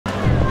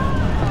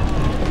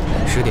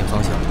10点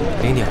方向、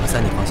0点和3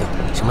点方向，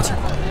什么情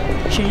况？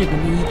是日本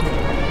的1队。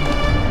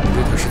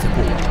瑞特是在布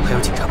网，还有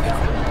警察配合。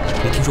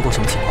你听说过什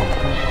么情况吗？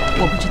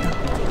我不知道。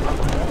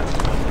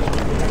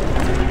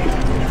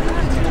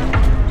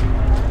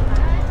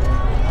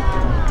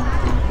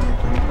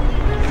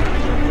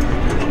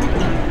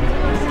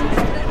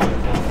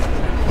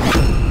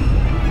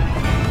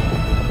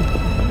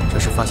这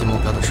是发现目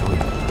标的手语。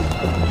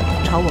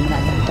朝我们来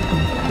了。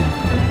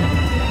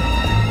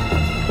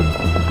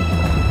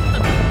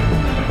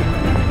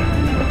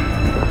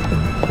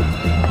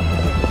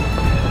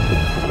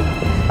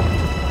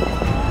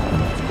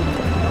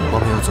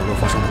 走漏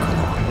风声的可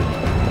能。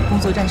工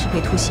作站是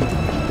被突袭的，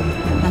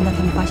难道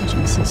他们发现什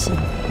么信息？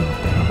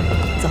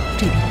走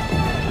这边。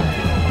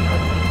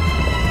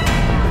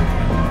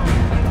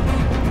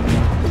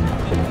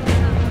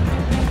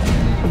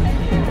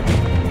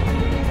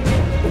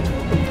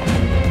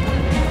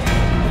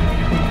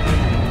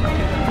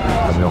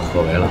他们要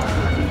合围了，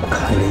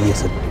看这意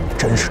思，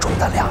真是冲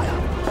咱俩呀！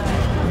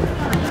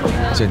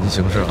见机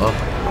行事啊，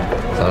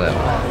咱俩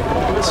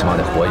起码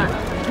得活一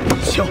把。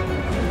行。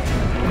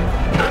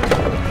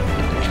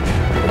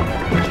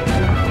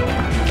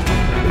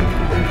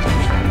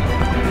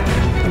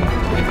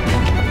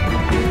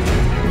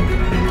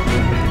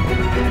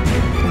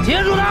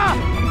 接住他！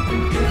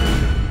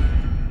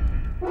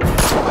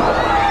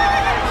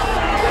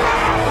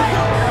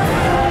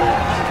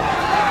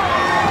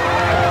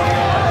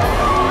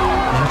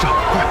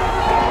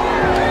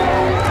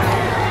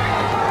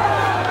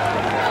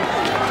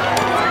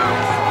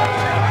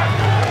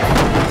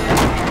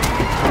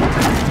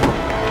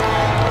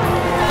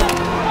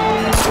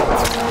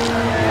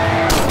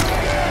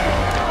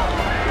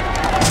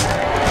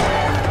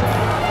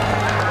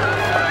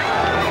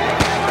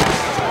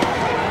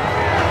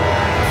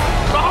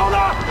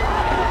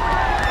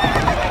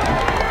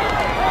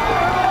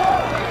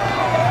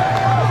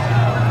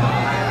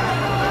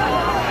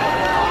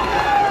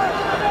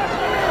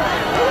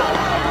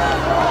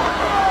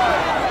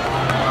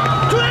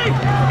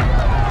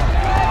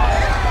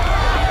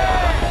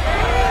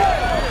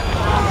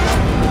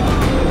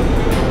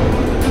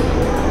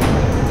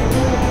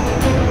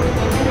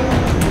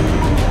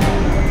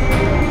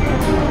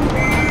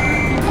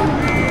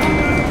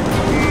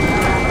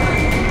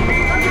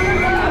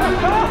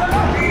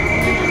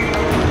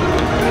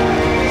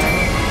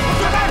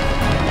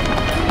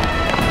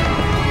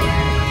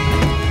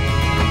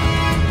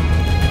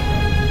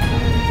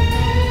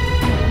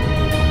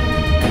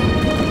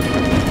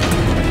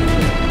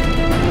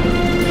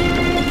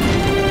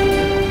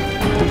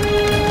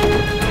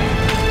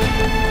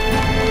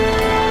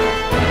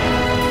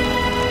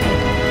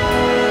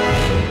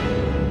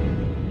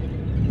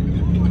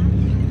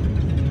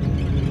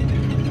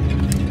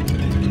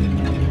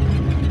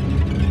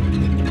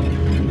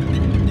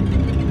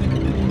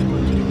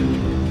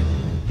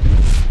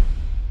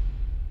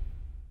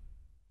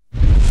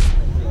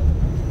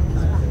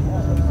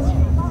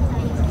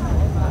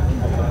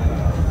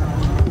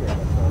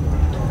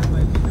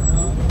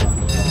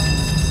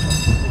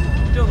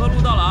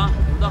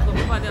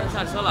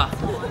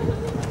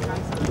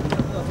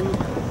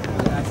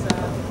你来这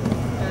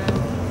儿，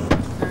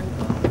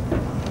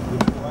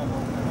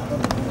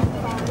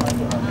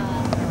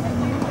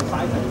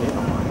快！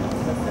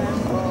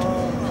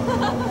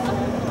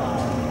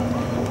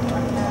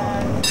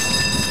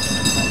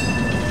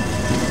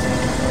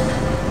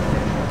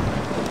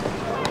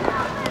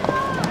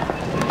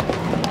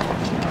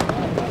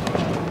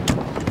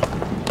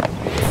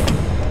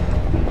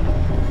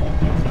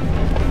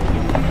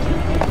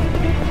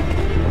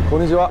こ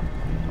んにちは。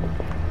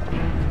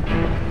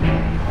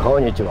こ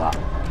んにちは。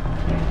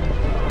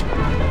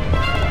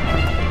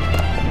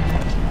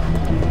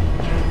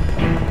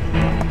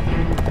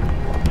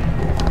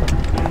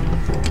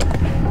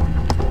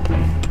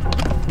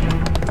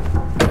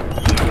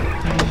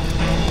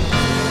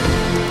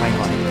欢迎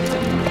光临。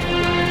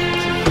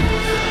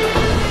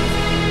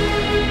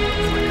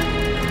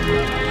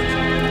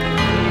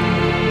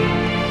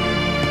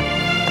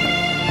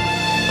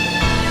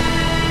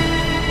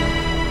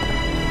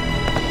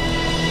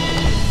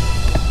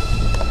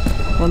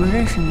我们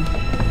认识吗？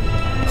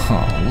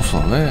哈，无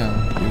所谓啊，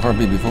一块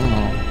避避风头。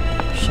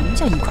什么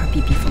叫一块避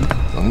避风头？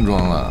甭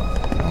装了，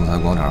刚才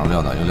广场上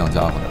撂倒一个亮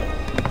家伙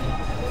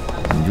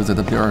的，你就在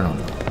他边上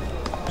呢。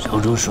守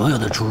住所有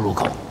的出入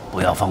口，不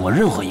要放过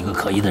任何一个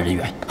可疑的人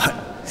员。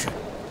是。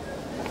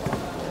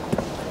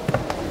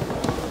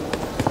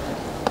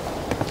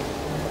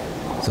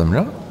怎么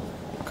着？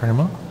干什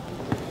么？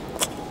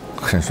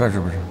很帅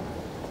是不是？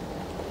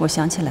我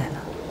想起来了。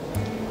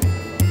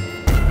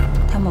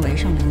 他们围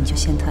上来你就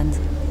掀摊子，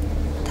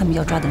他们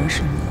要抓的人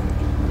是你。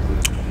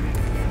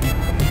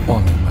我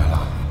明白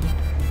了。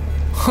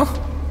哼，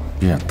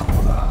别捣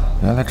的，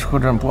原来车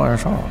站不按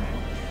哨，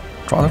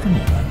抓的是你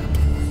们。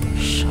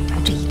少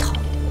来这一套。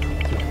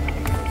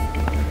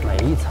每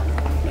一层，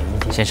每一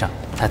间。先生，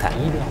太太，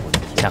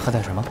想喝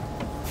点什么？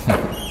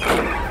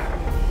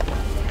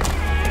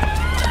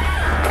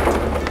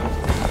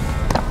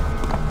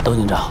窦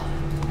警长，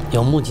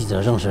有目击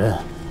者证实，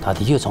他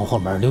的确从后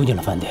门溜进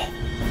了饭店，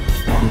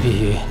我们必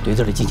须对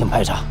这里进行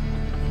排查。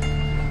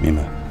明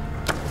白。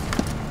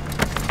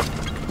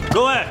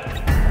各位，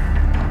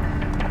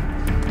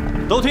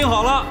都听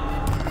好了，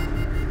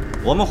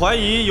我们怀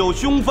疑有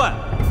凶犯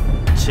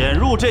潜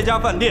入这家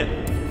饭店，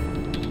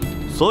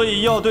所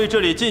以要对这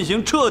里进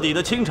行彻底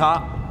的清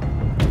查。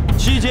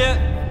期间，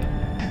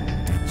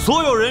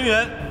所有人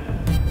员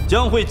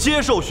将会接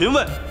受询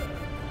问。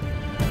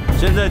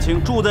现在，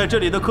请住在这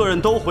里的客人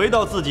都回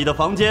到自己的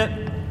房间。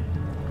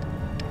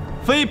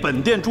非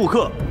本店住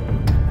客，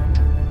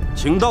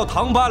请到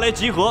堂吧来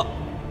集合。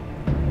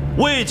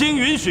未经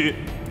允许，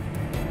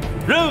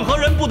任何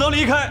人不得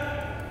离开。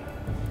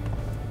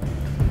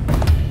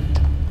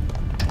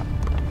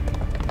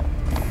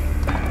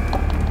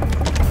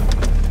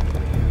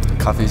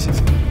咖啡，谢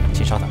谢。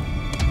请稍等。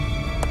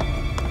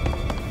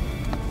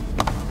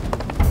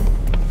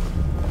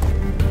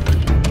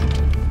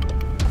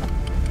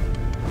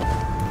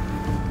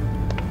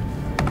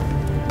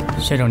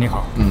先生你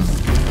好，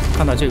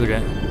看到这个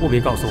人务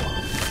必告诉我。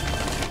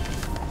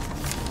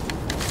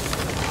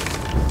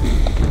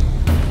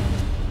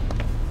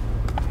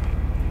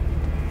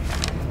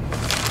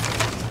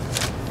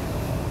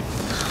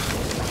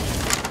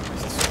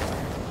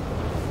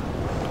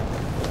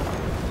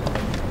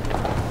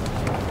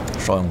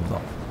稍安勿躁。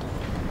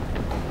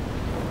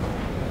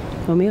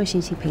我没有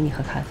心情陪你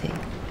喝咖啡，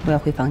我要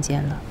回房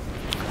间了。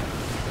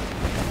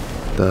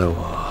带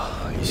我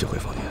一起回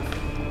房间。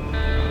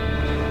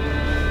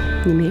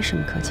你没什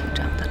么可紧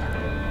张的了，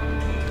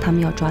他们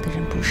要抓的人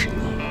不是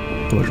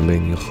你。我是为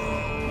你好。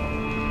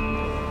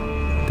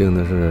订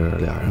的是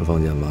俩人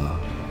房间吧？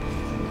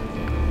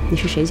你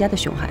是谁家的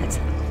熊孩子？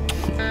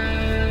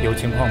有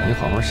情况吗？你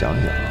好好想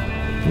想，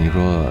你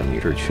说你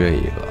这缺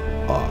一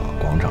个啊，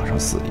广场上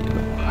死一个，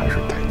还是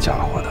带家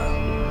伙的？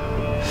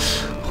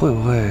会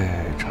不会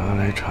查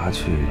来查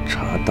去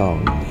查到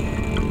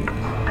你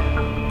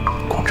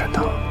共产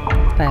党？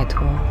拜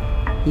托，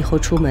以后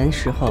出门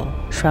时候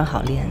拴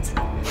好链子。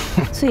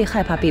最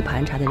害怕被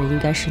盘查的人应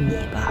该是你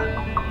吧？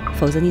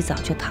否则你早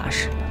就踏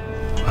实了。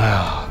哎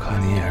呀，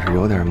看你也是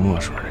有点墨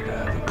水的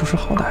人，不识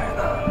好歹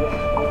呢。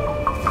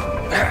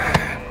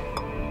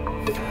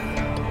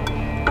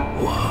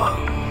我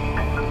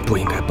不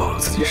应该暴露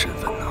自己身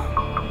份呢。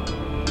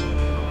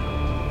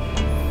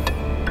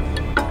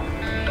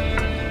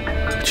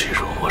其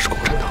实我是共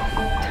产党。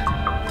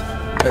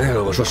那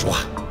个，我说实话，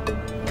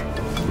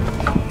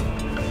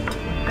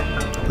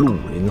绿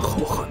林好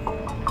汉，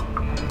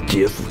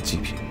劫富济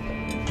贫，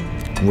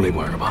吴雷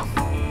管着吧。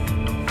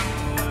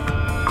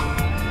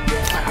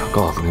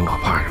告诉你，我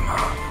怕什么？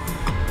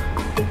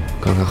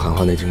刚才喊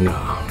话那警长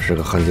是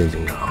个汉奸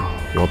警长，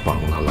我绑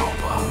了他老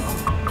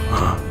婆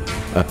啊！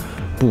哎，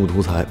不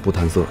图财不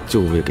贪色，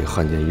就为给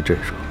汉奸一震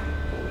慑。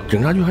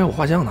警察局还有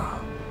画像呢，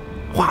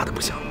画的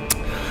不像，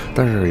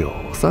但是有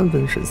3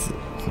分神似。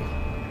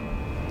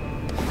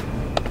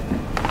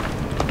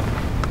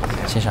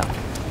先生，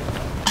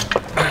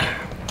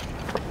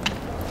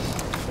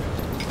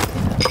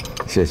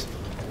谢谢。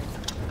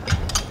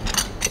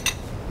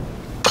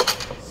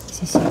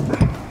谢谢。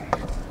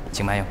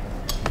请慢用。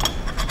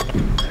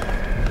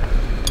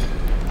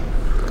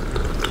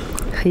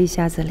黑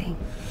瞎子岭，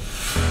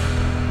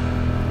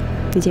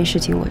那件事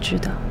情我知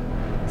道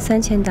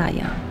，3000大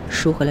洋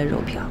赎回了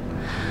肉票，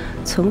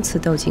从此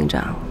窦警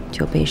长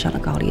就背上了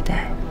高利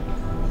贷。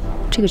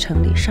这个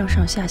城里上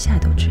上下下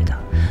都知道，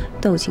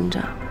窦警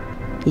长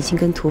已经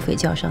跟土匪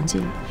较上劲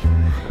了，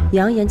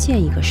扬言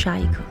见一个杀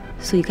一个，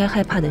所以该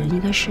害怕的人应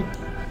该是你。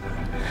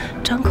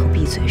张口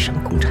闭嘴什么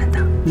共产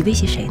党，你威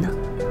胁谁呢？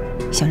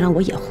想让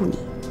我掩护你？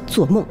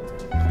做梦！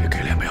别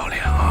给脸不要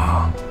脸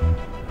啊！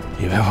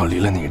以为我离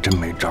了你真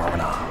没招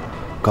呢？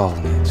告诉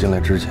你，进来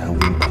之前我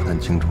给你打探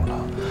清楚了，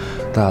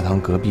大堂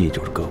隔壁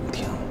就是歌舞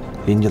厅，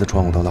邻家的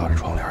窗户都拉着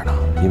窗帘呢，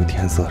因为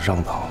天色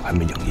尚早，还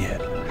没营业。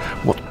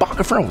我扒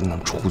个缝我就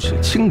能出去，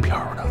轻飘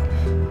的。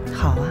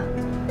好啊，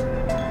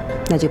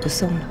那就不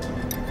送了。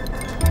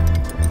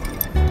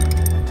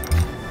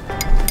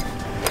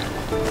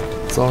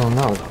遭上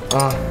当了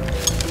啊！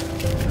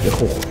别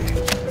后悔。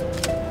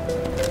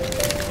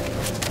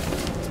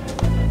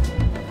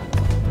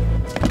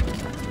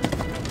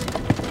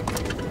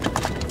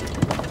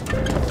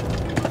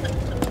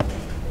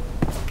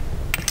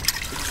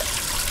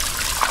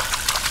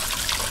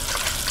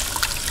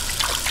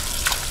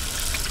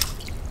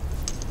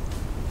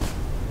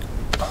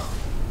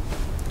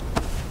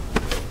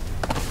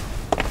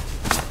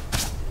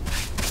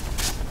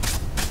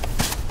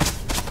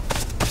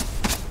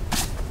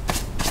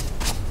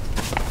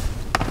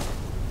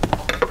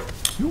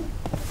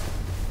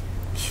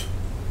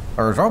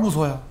耳罩不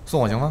错呀，送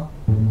我行吗？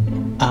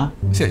啊，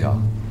谢谢啊。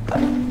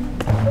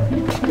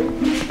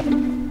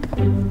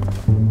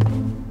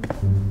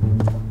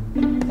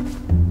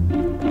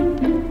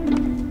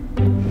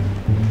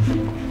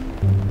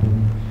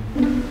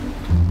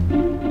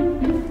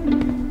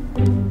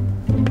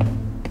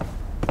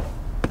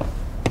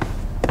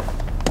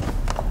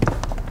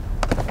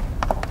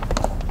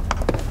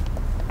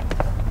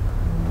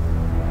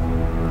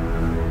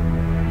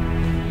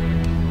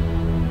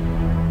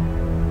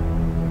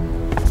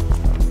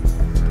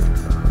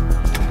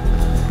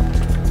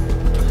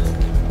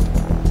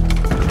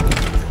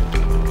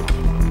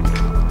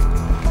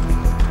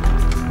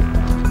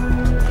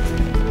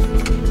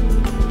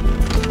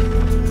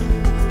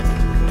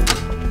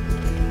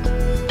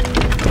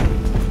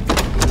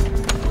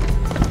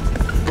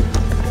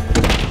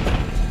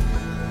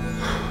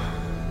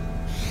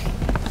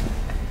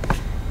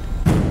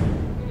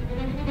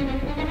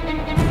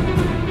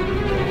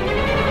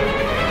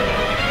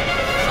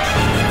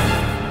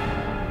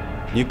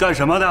你干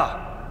什么的？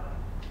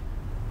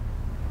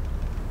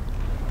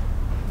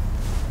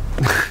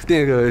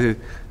那个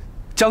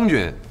将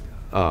军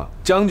啊，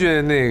将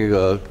军那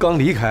个刚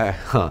离开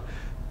哈，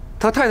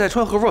他太太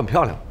穿和服很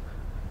漂亮。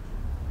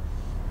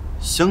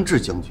香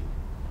至将军。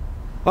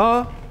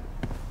啊。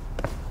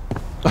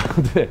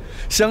对，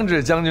香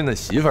至将军的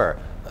媳妇儿，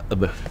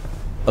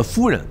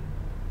夫人，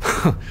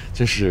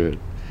真是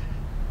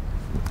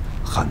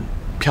很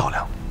漂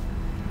亮。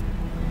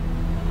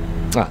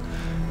啊，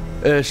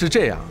是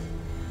这样，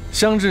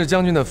香至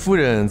将军的夫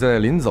人在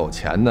临走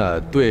前呢，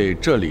对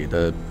这里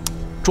的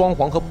装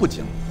潢和布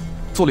景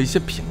做了一些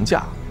评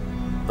价，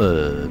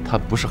他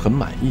不是很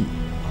满意，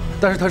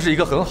但是他是一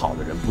个很好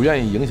的人，不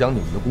愿意影响你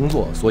们的工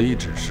作，所以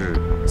只是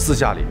私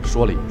下里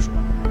说了一说。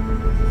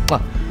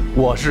啊，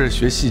我是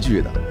学戏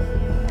剧的，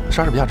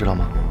莎士比亚知道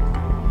吗？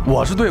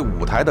我是对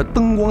舞台的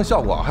灯光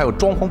效果还有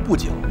装潢布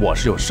景，我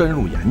是有深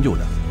入研究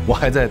的。我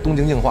还在东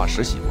京映画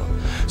实习过，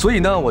所以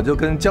呢，我就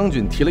跟将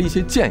军提了一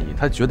些建议，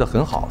他觉得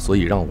很好，所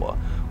以让我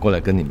过来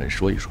跟你们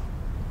说一说。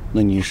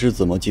那你是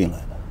怎么进来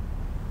的？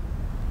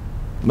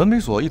门没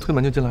锁，一推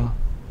门就进来了。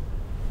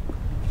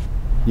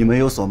你没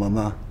有锁门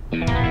吗？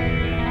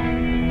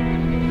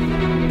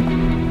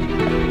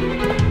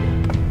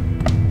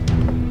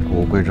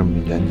不会这么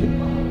严谨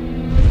吧？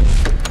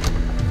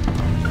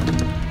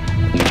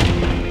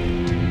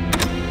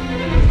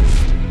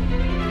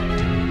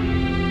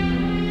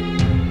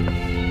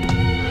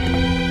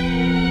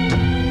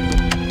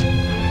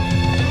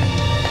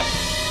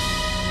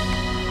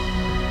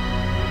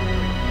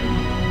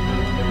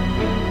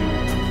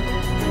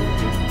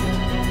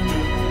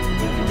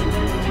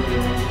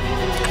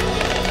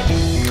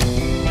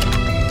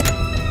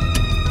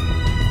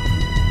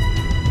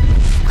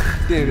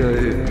那个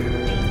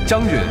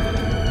将军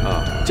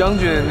啊，将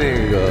军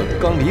那个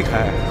刚离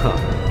开哈，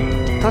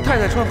他太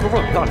太穿和服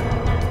很漂亮。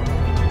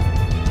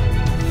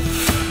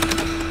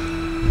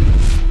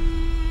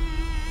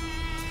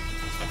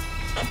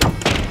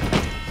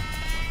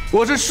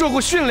我是受过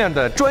训练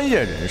的专业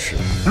人士，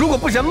如果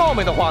不嫌冒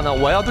昧的话呢，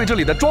我要对这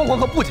里的装潢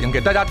和布景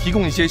给大家提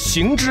供一些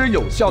行之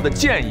有效的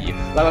建议。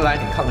来，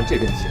你看看这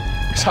边写，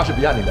莎士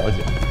比亚你了解？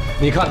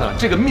你看呢，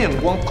这个面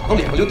光打到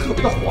脸上就特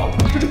别的黄，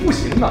这是不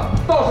行的。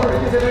到时候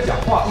人家在这讲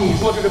话，你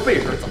说这个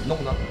背事怎么弄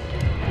呢？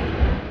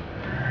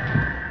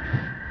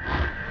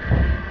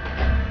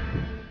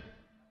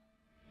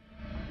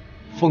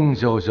风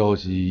萧萧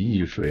兮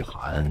易水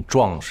寒，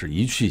壮士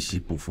一去兮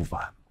不复返。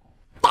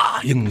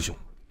大英雄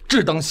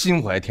只当心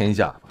怀天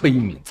下，悲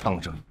悯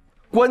苍生。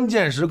关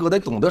键时刻得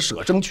懂得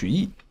舍生取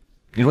义。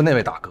你说那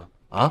位大哥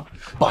啊，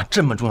把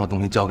这么重要的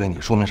东西交给你，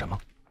说明什么？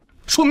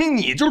说明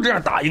你就是这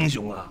样大英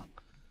雄啊！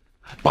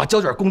把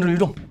胶卷公之于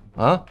众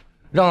啊，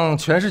让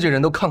全世界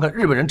人都看看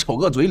日本人丑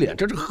恶嘴脸，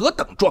这是何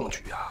等壮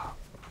举啊！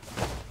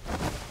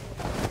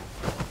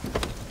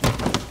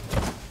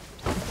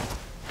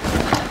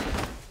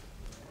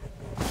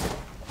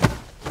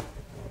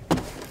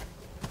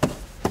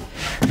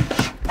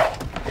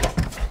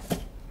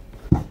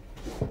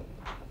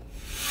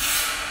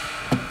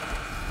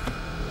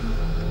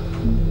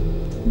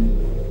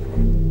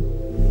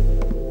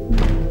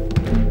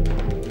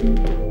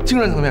精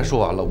神层面说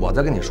完了，我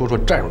再跟你说说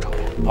战术层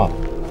面啊。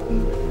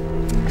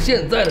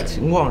现在的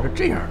情况是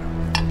这样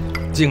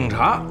的，警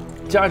察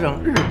加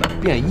上日本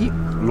便衣，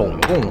拢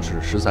共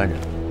是13人，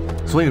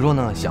所以说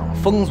呢，想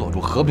封锁住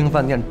和平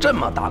饭店这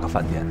么大个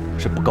饭店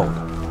是不够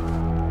的。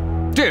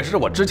这也是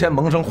我之前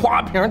萌生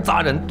花瓶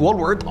砸人、夺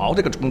路而逃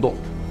这个冲动，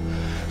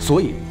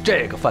所以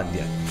这个饭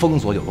店封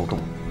锁有漏洞，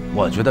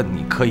我觉得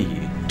你可以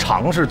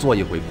尝试做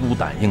一回孤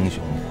胆英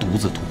雄，独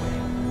自突围。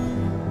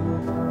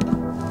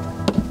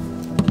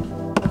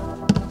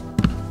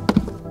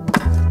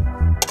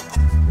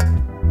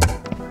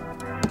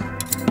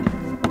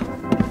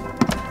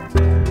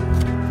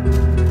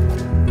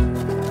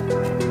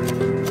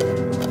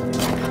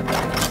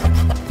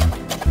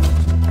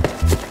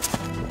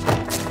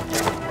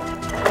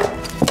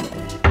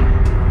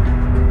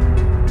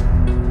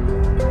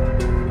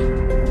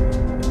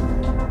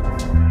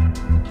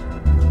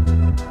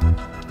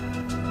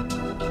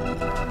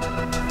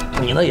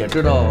你呢也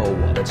知道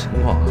我的情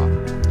况啊，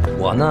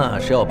我呢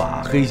是要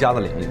把黑瞎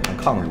子领领上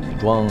抗日武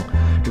装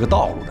这个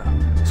道路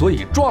的，所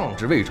以壮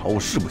志未酬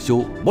誓不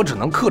休，我只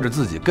能克制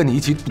自己跟你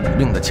一起赌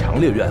命的强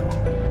烈愿望。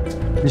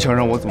你想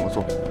让我怎么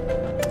做？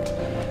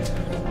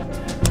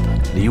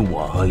离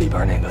我和里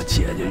边那个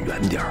姐姐远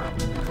点儿，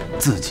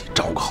自己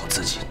照顾好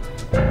自己，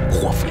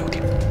祸福有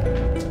定。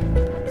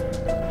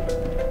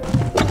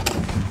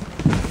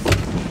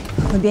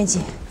文编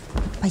辑，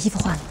把衣服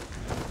换了。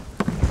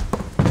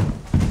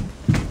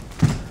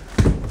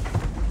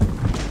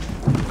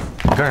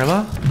干什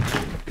么？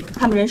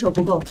他们人手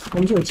不够，我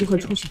们就有机会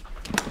出去。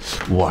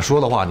我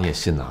说的话你也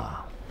信呐？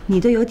你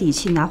都有底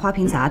气拿花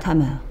瓶砸他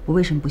们，我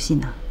为什么不信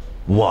呢？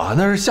我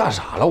那是吓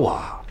傻了我。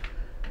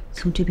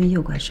从这边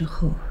右拐之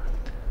后，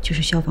就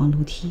是消防楼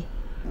梯，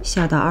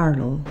下到2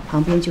楼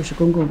旁边就是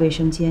公共卫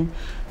生间，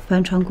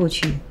翻窗过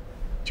去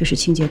就是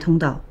清洁通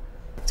道，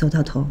走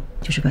到头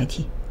就是外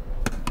梯。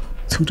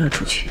从这儿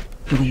出去，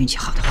如果运气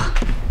好的话。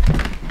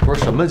不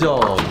是什么叫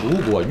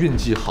如果运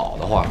气好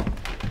的话？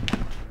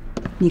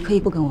你可以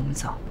不跟我们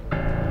走，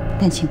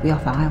但请不要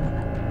妨碍我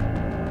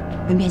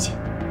们。文编辑，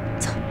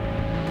走。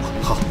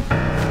好，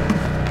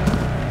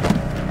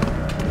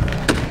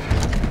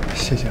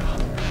谢谢啊。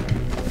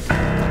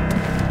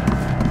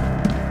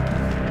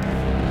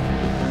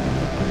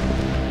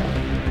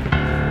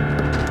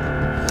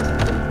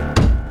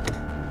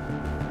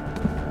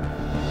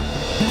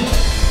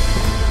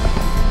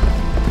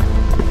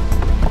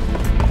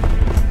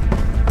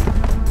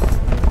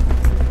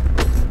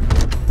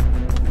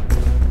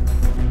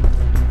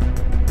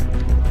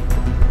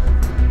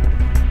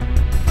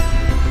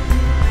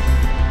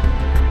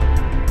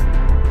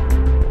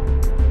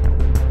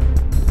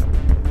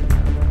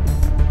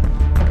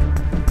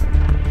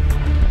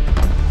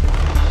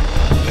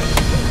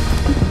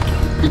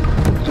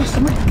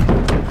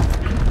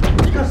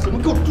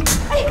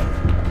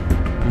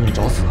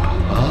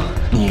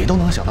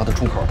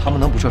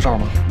这事儿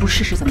吗？不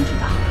试试怎么知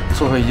道？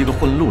作为一个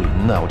混绿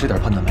林的，我这点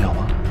判断没有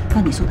吗？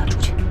那你送他出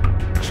去。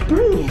不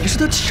是你是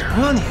他情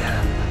啊你，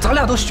咱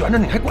俩都悬着，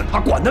你还管他？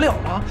管得了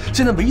吗？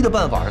现在唯一的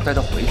办法是带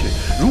他回去。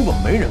如果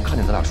没人看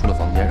见咱俩出了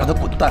房间，让他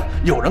滚蛋；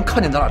有人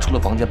看见咱俩出了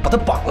房间，把他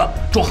绑了，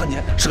装汉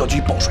奸，社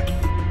区报税。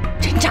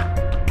真诈！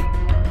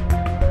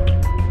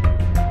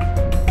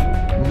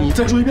你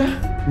再说一遍，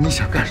你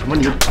想干什么？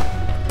你。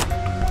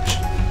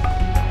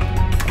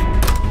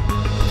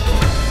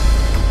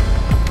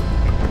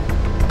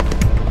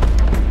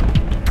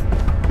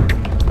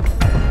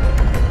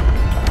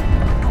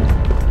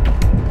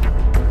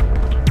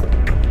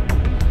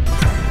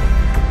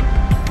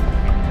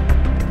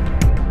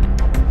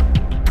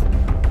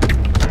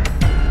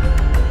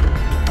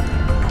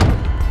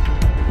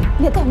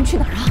你要带我们去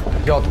哪儿啊？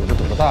要堵就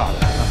堵个大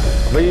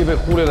的，唯一被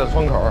忽略的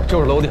窗口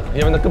就是楼顶，因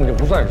为那根本就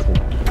不算数。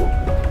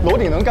楼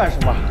顶能干什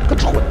么？个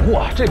蠢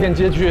货！这片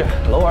街区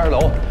楼挨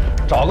楼，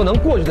找个能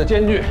过去的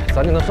间距，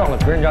咱就能上了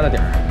别人家的顶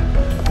儿。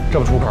这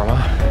不出口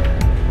吗？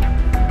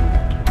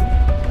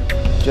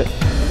这。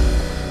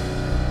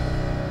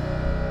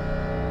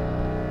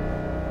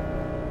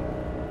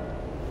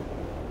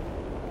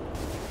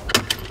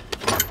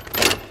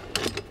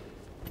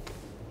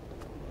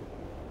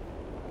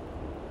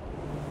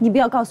你不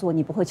要告诉我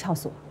你不会撬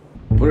锁。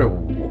不是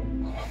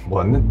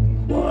我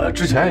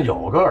之前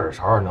有个耳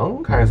勺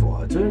能开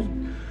锁，这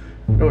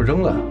让我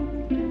扔了。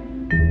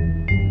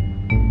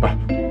不是，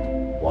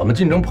我们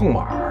进城碰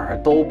马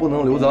都不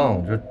能留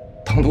赃，这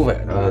当土匪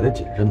的得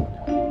谨慎嘛。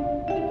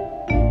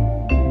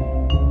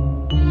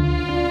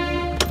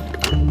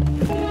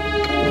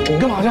你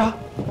干嘛去？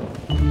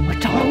我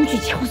找人去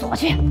撬锁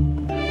去。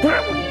不是，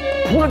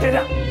菩萨姐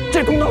姐，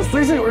这通道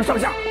随时有人上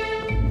下。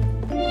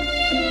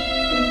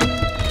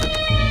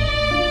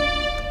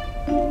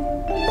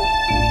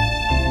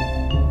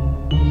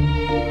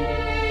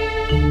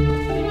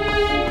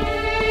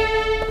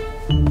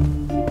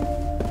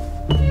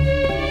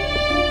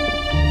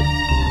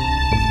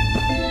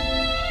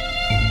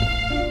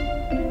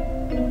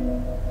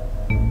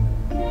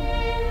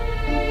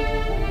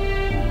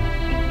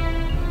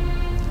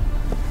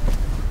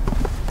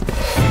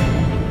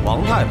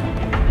王太太，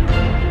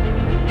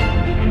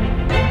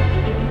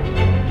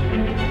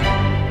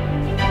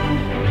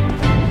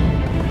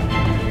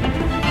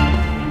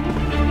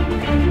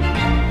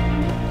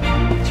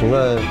请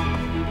问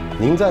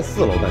您在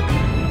4楼干什么？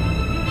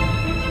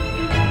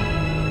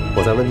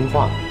我在问您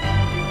话。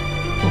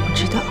我不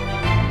知道。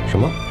什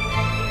么？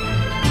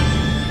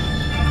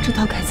不知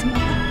道该怎么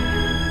办。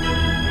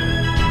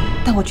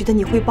但我觉得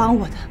你会帮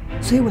我的，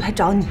所以我来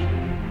找你。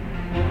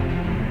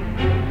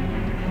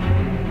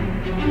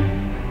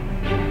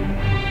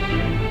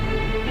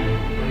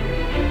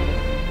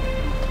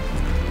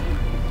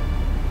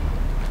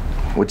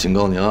我警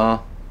告你啊，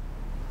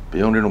别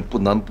用这种不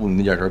男不女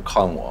的眼神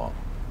看我。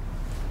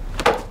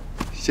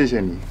谢谢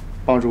你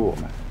帮助我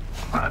们。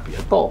啊，别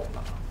逗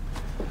了！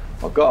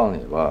我告诉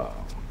你吧，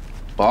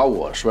把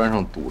我拴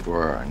上赌桌，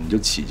你就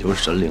祈求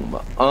神灵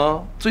吧啊！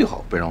最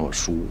好别让我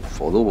输，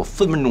否则我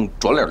分分钟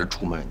转脸就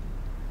出卖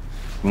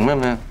你，明白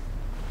没？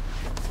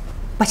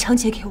把枪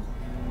借给我。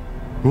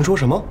您说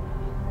什么？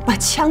把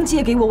枪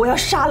借给我，我要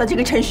杀了这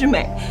个陈世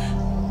美。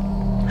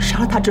杀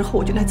了他之后，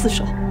我就来自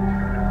首。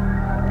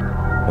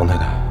王太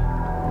太，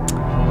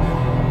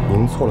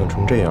您错乱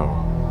成这样，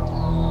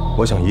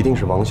我想一定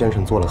是王先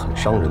生做了很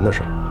伤人的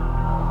事儿。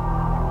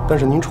但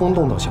是您冲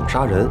动到想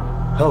杀人，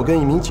还要跟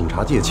一名警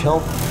察借枪，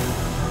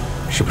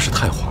是不是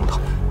太荒唐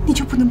了？你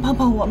就不能帮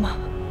帮我吗？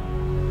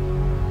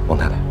王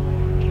太太，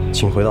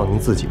请回到您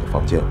自己的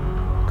房间，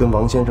跟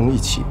王先生一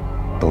起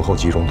等候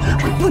集中通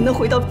知。不能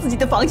回到自己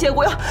的房间，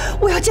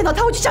我要见到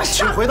他，我就想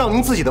杀。请回到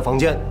您自己的房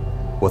间，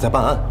我在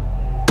办案。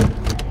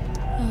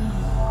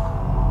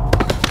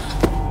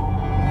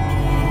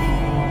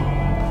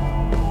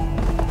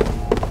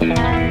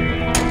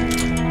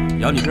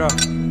姚女士，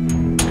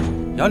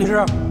姚女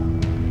士，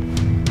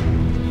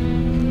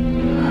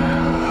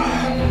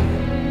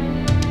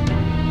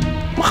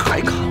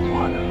还看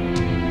我呢？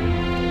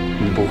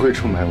你不会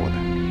出卖我的。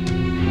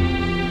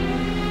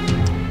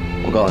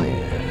我告诉你，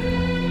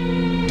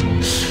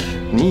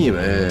你以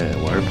为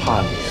我是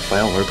怕你发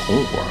现我是同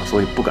伙，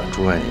所以不敢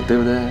出卖你，对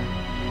不对？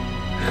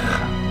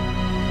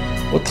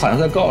我躺下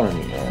再告诉你，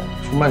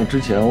出卖你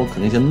之前，我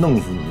肯定先弄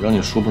死你，让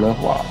你说不出来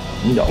话，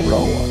你咬不着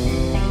我。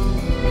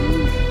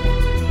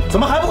怎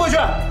么还不回去？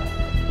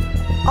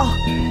哦，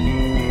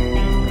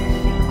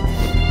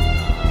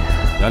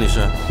杨女士，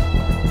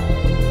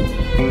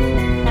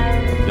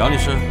杨女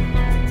士。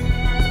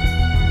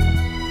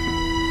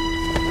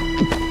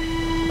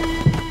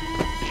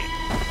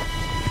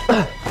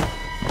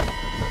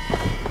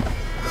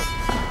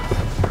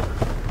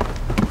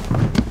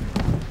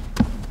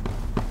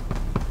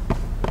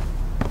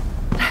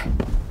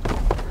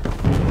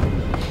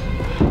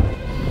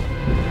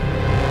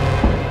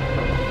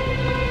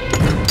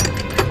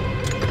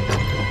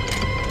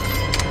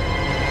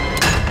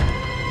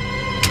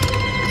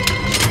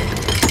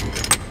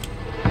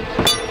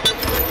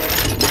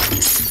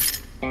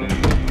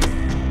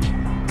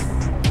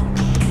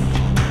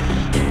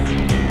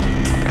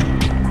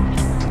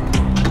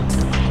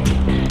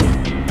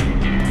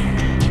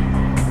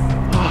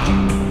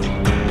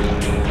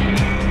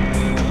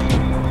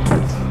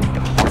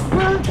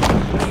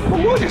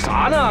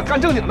 干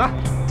正经的！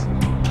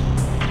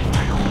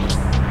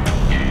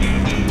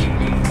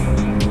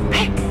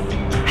嘿，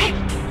嘿，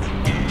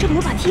这里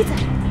有把梯子。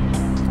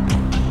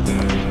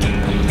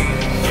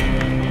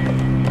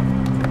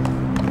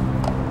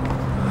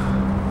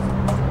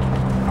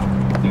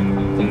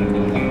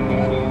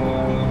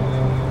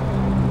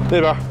那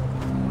边。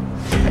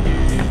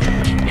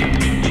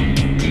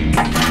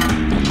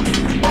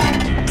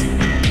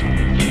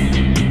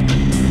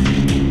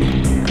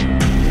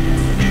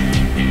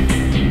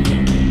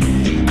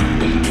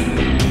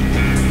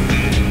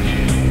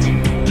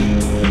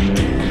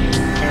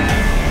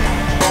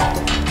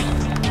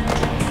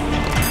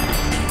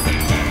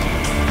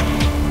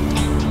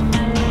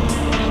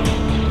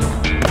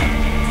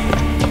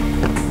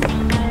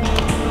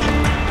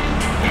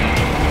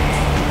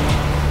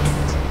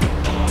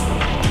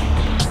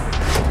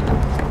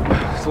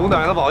 祖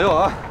奶奶保佑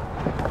啊！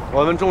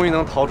我们终于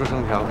能逃出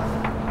生天了。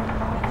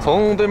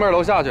从对面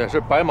楼下去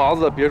是白毛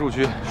子的别墅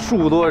区，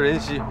树多人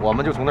稀，我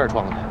们就从那儿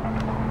闯去。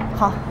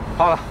好，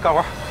好了，干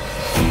活。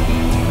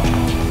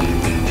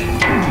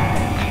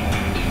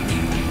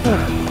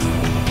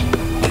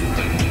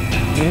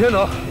你先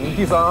走，你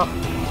第三啊。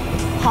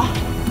好。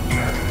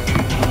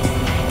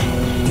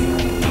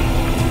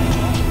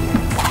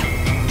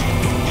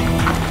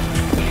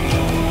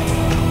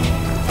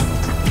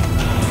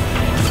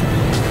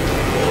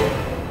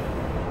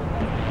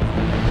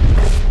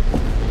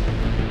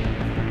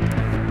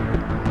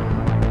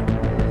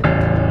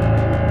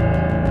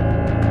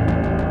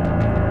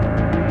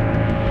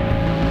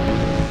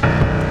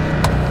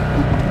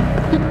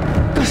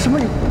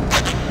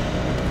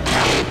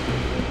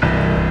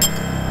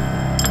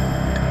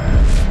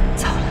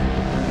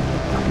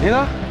 你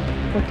呢？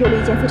我丢了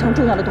一件非常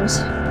重要的东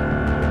西，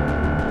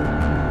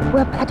我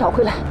要把它找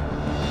回来。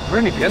不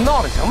是你别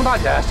闹了，行吗，大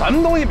姐？什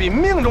么东西比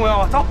命重要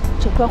啊？走！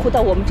这关乎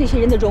到我们这些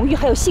人的荣誉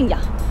还有信仰，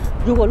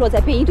如果落在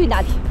便衣队那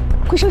里，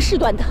会生事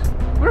端的。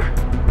不是，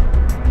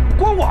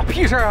关我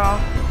屁事啊！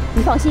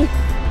你放心，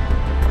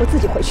我自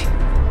己回去。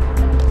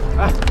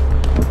哎，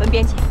文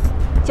编辑，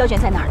胶卷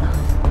在哪儿呢？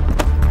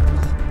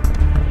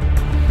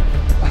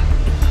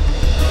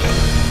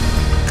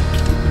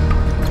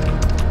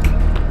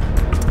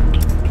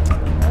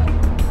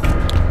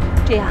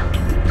 这样，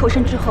脱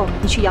身之后，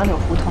你去杨柳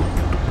胡同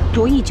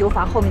如意酒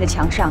坊后面的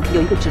墙上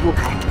有一个指路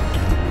牌，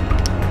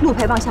路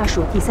牌往下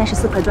数，第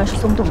34块砖是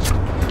松动的。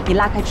你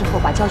拉开之后，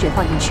把胶卷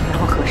放进去，然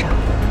后合上。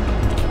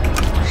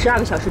12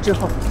个小时之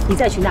后，你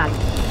再去那里，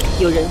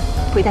有人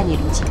会带你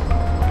理解。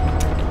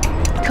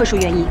特殊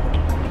原因，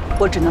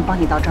我只能帮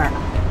你到这儿了。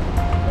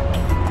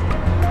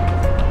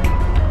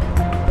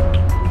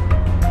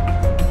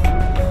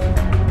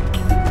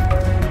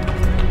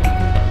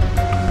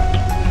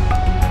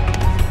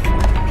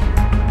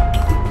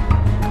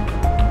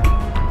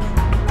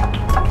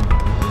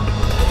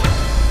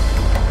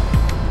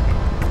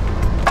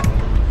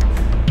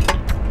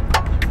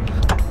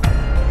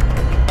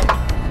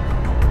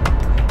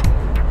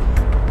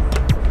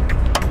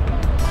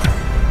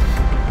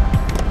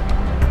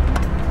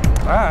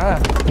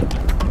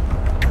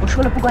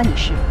 说了不关你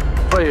事。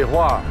废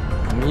话，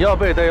你要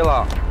被逮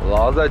了，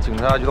老子在警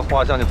察局的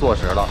画像就坐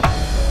实了。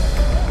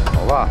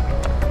走吧。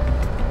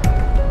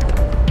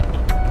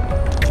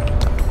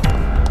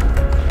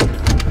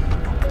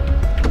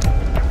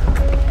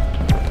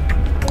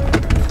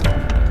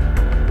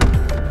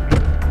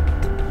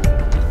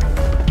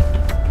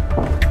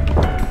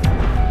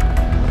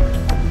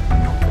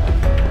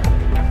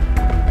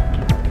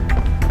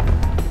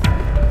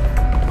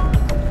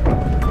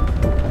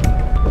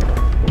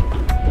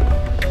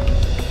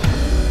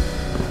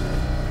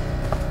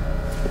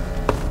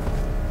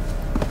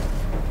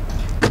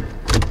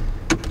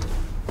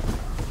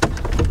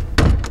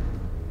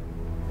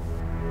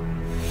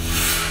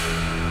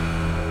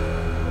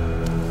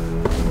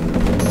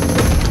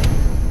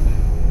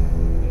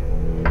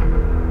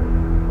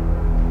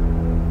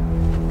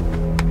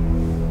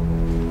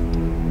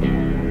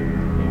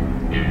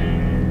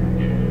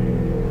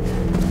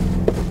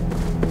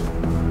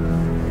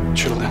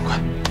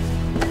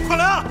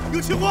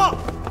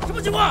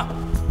么情况？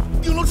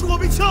顶楼出口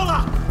被撬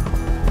了。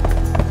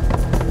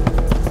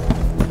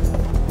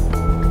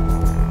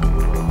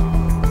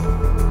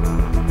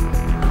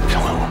上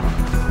回我。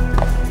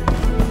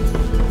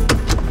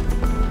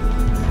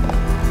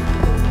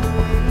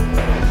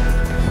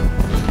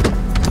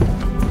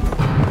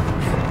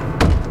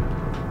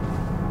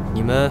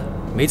你们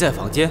没在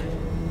房间，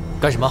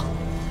干什么？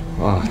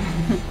啊，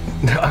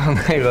那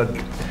个，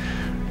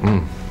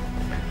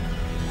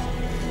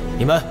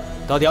你们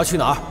到底要去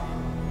哪儿？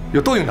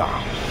有窦营长。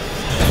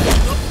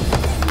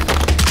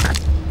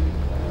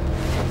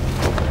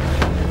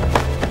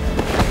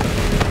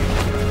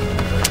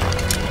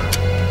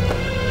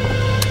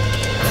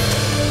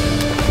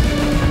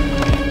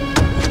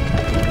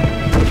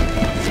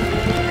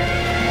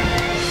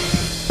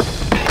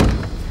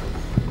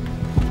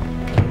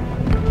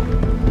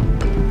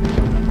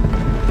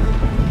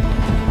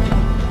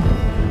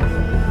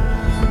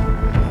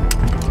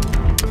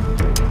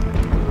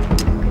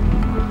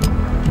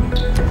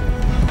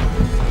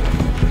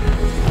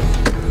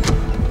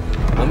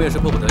我们也是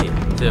迫不得已，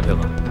谢谢配合。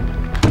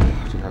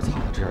这点草，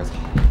这点草，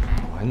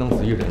我还弄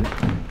死一人，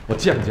我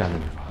见不见呢？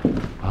你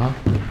说啊？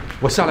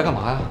我下来干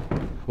嘛呀？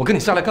我跟你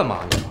下来干嘛？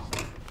你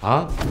说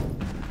啊？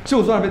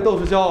就算是被窦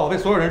世霄被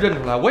所有人认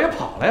出来，我也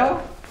跑了呀！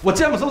我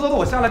贱不嗖嗖的，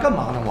我下来干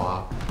嘛呢？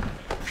我，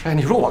哎，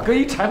你说我跟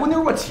一柴火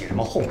妞我起什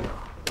么哄啊？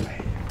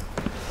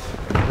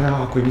哎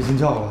呀，鬼迷心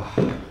窍了！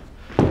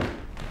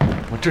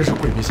我真是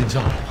鬼迷心窍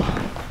了！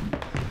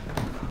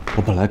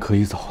我本来可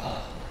以走的，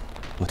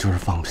我就是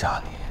放不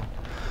下你。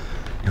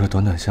你说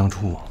短短相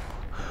处，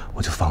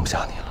我就放不下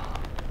你了。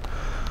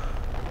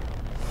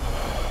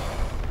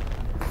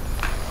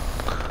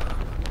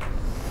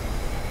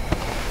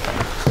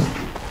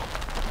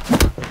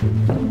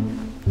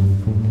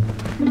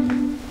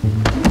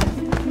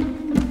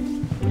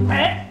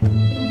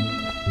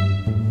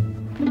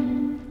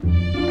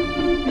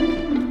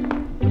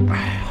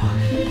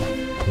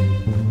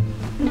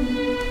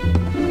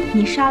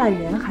你杀了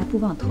人还不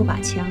忘偷把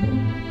枪，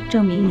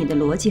证明你的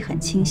逻辑很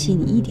清晰，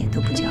你一点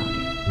都不焦虑。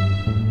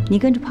你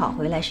跟着跑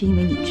回来是因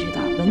为你知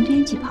道文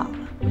编辑跑了，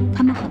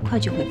他们很快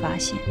就会发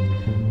现，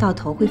到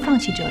头会放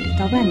弃这里，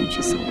到外面去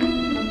搜捕。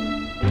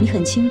你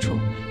很清楚，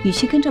与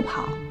其跟着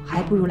跑，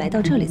还不如来到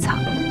这里藏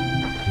着。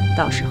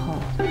到时候，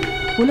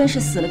无论是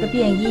死了个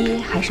便衣，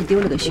还是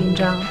丢了个勋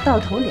章，到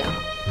头了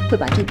会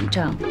把这笔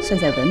账算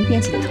在文编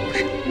辑的头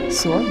上。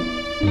所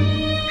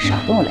以，少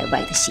跟我来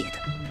歪的斜的。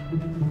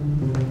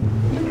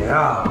别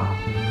啊，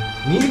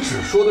你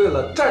只说对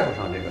了战术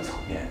上这个层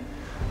面，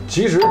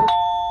其实。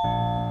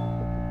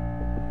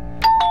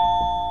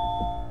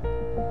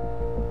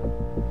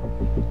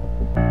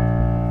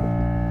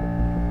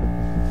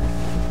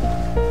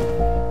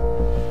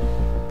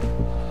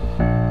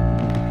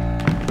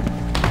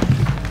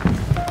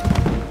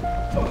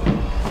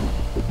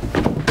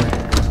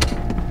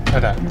太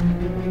太，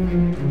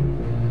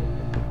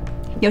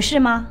有事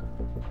吗？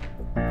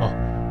哦，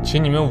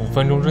请你们5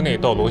分钟之内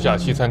到楼下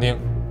西餐厅。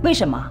为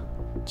什么？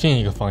进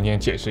一个房间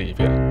解释一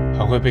遍，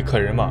还会被客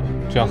人骂，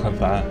这样很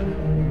烦。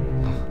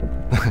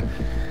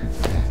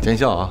见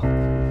笑啊！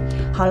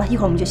好了，一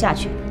会儿我们就下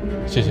去。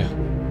谢谢。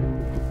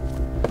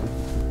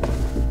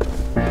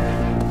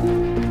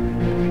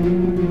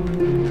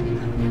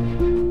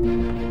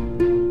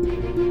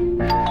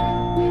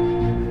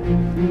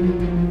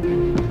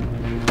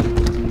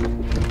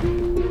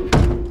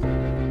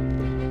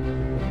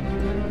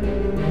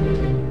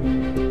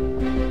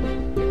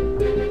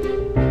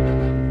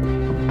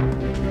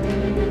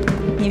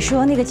你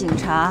说那个警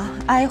察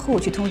挨户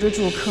去通知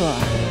住客，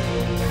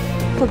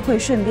会不会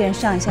顺便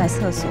上一下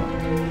厕所，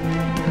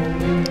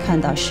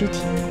看到尸体？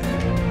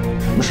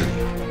什么尸体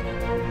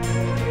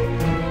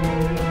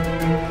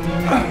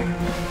啊？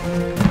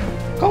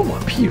关我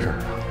屁事啊！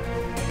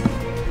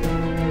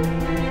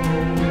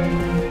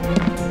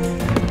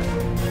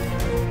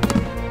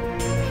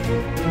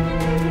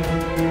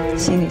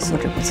心理素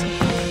质不错。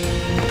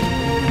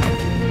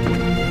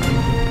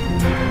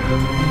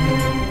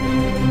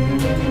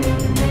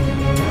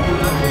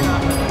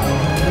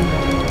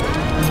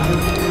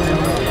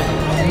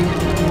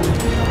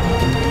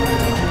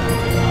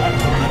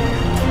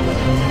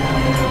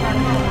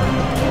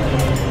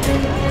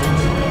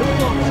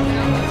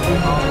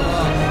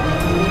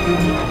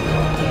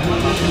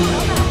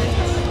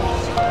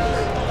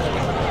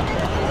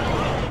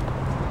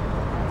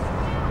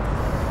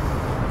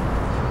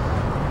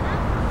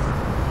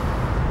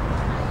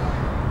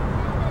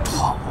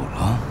跑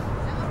了，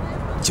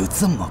就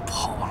这么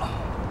跑了？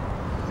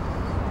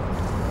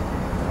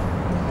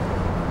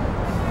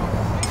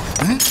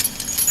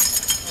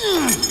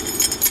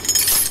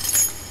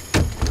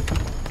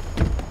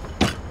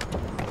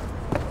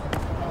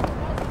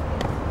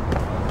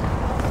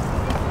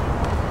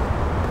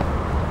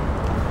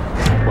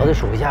我的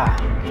属下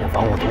在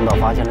防火通道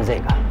发现了这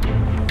个，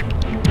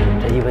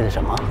这意味着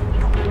什么？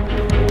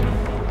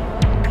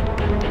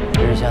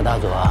日下大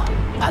佐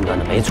判断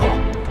的没错，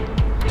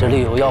这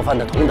里有要犯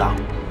的同党，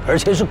而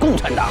且是共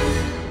产党。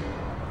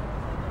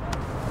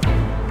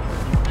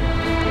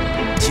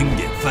经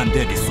典饭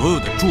店里所有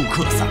的住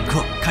客、散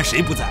客，看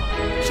谁不在，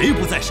谁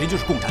不在谁就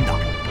是共产党。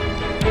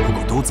如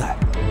果都在，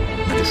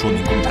那就说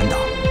明共产党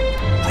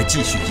还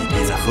继续隐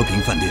匿在和平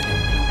饭店里。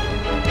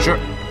是，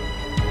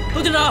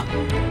窦警长。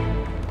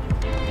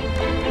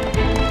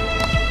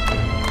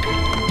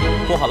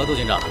拨好了，窦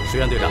警长，石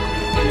原队长，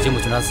金木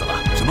群传死了。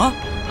什么？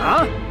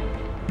啊？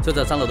就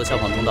在3楼的消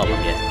防通道旁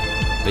边，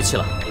没气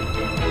了。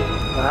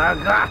大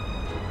哥。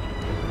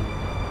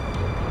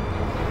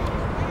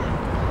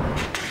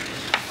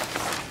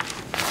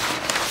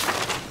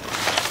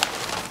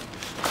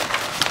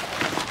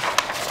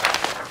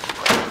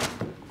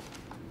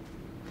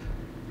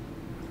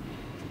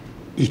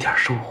 一点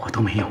收获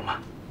都没有吗？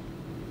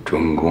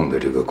中共的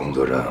这个工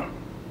作站，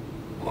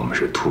我们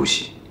是突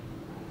袭，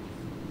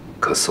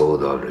可搜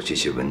到的这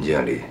些文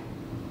件里，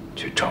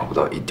却找不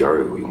到一点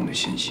有用的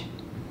信息。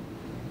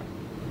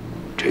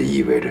这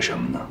意味着什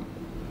么呢？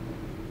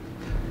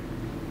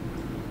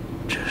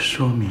这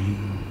说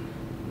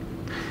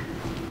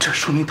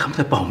明他们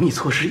的保密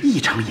措施异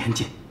常严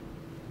谨。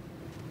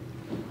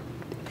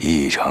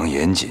异常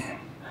严谨。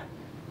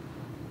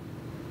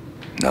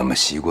那么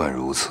习惯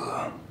如此。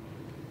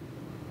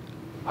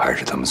 还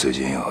是他们最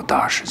近要有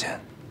大事件，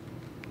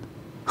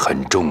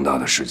很重大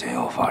的事件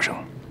要发生。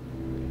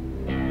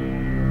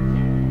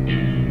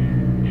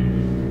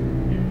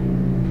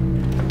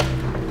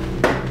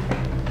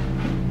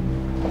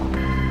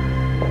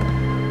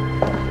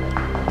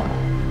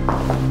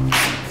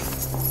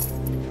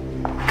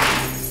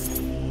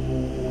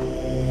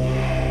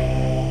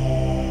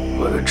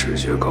我的直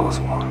觉告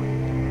诉我，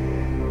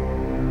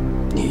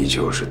你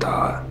就是答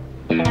案。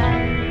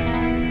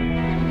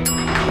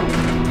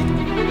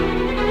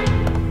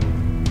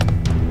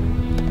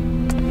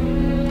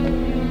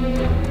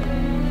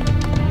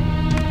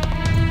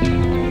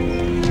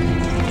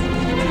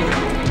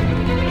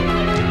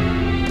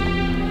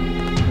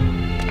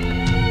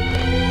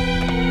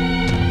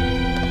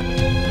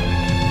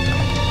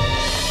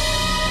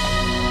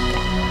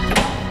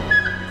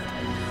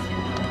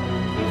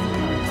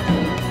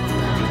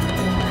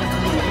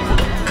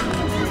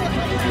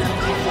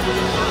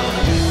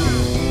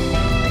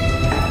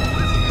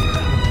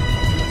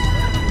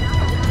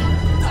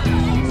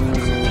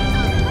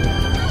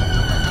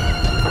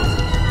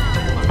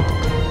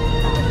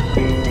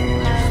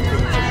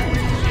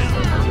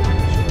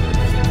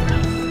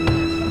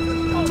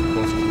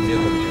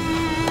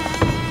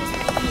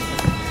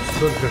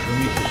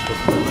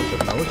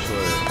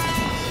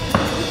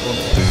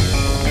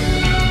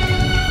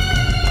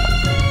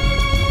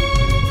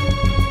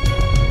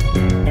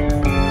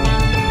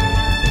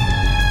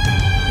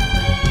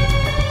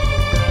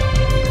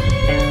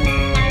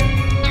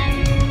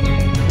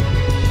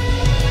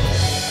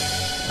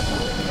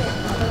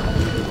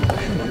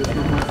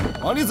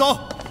 往里走，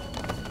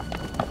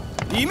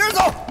里面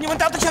走！你们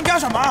打的枪干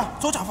什么？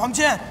走找房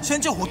间，先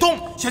救活动，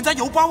现在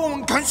又把我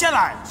们赶下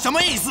来，什么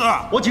意思？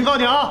我警告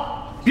你啊，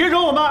别惹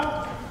我们，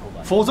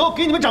否则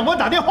给你们长官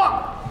打电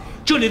话。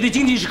这里的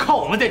经济是靠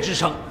我们在支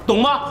撑，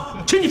懂吗？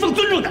请你放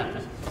尊重点。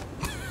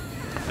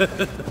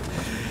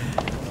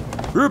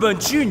日本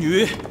妓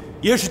女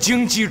也是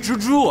经济支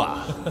柱啊！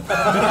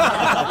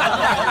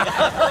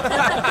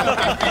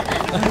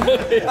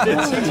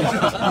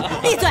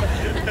闭嘴，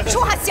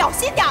说话小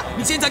心点！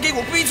你现在给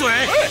我闭嘴！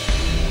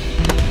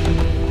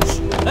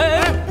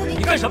哎，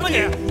你干什么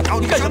你？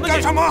你干什么？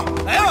干什么？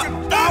哎呀，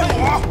打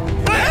我！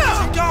哎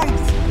呀，这样，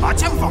把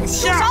枪放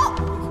下！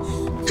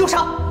住手！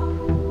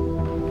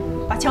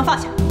把枪放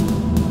下！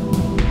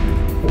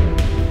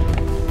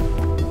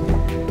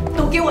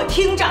都给我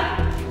听着！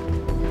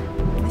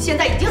你们现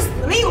在已经死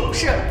力无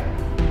事了，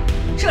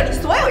这里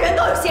所有人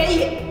都有嫌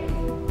疑。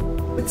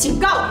我警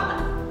告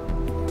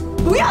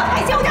你们，不要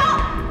太嚣张！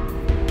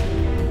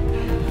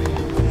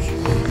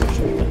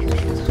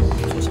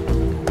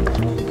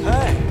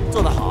哎，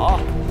做得好！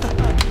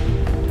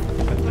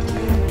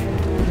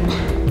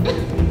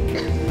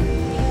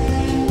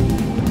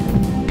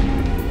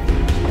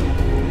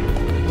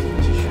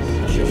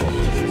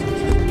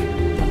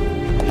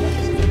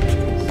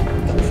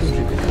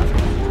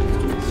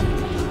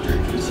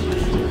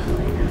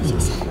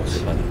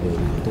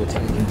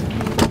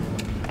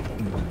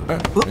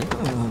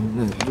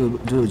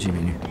对不起，美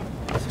女。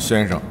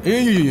先生，哎，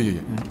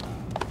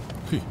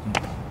嘿，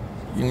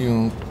英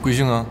英贵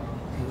姓啊？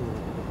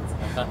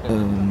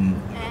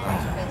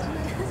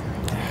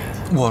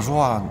我说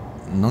话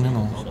能听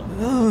懂？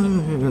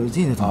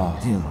听得懂，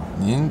听得懂。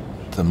您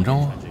怎么称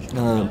呼？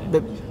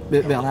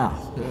别闹，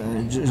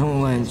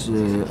中文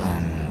是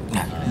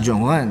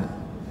中文的，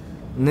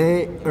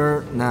那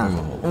那。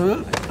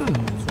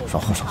少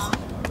喝少喝。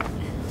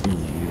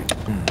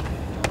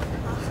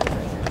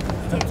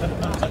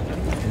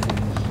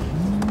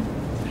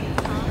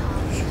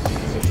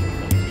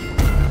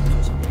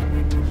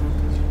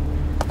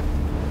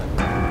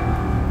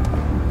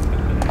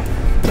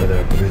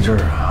不对劲儿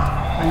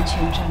啊！完全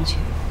正确。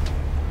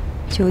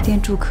酒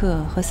店住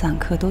客和散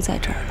客都在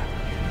这儿了，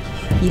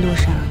一路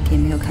上也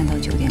没有看到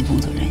酒店工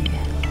作人员，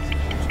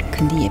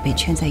肯定也被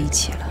圈在一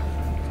起了。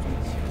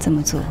这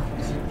么做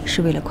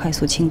是为了快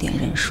速清点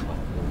人数。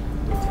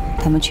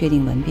他们确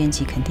定文编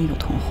辑肯定有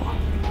同伙，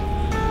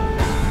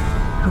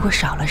如果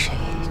少了谁，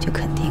就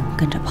肯定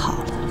跟着跑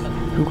了；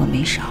如果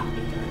没少，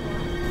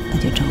那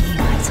就证明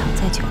还藏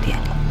在酒店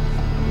里。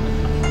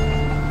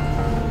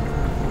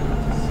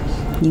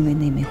因为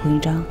那枚徽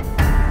章，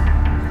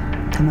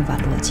他们把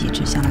逻辑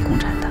指向了共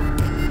产党，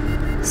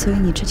所以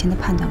你之前的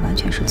判断完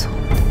全是错误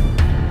的。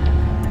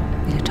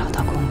为了找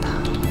到公堂，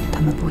他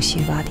们不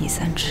惜挖地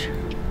3尺，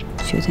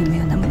绝对没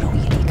有那么容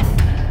易离开。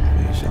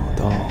没想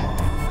到啊，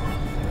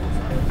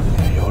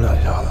也有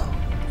2下子。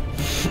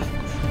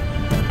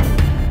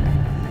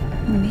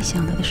你没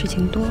想到的事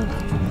情多了，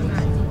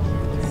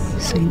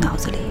所以脑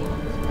子里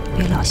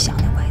别老想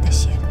那歪的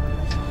斜的，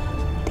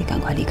得赶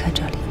快离开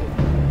这里。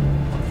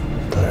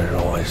但是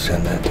我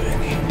现在对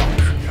你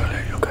是越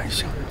来越感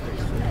兴趣。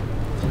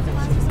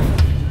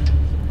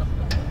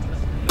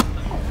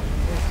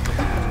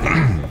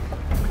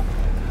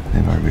那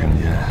边卫生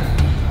间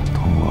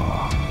通过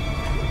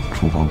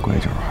厨房拐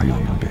角还有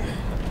一个便衣。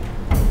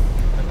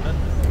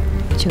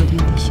酒店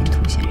地形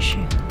图显示，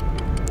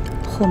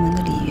后门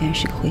的里院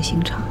是个回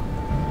形场，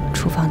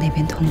厨房那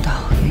边通道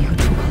有一个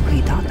出口可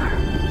以到那儿。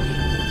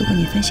如果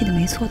你分析的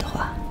没错的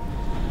话，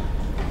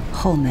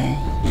后门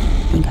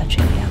应该只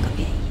有2个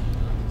便衣。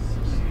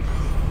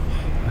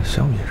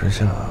相比之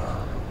下，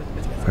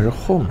还是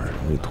后面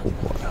容易突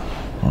破呀。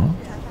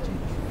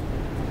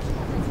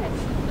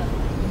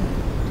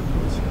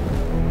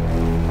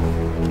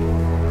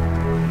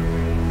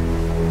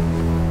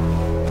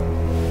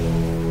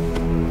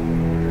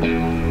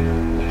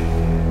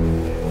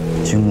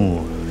青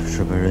木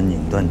是被人拧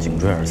断颈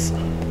椎而死，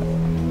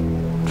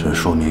这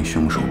说明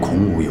凶手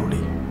孔武有力。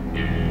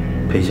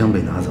配枪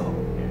被拿走，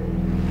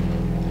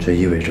这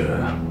意味着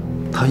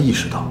他意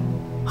识到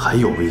还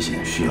有危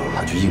险需要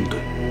他去应对。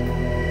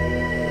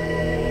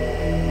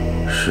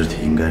尸体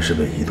应该是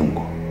被移动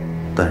过，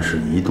但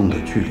是移动的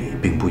距离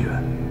并不远。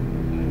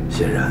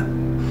显然，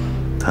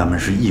他们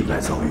是意外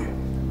遭遇，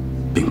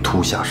并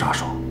突下杀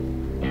手。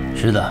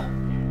是的，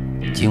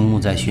青木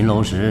在巡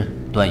楼时，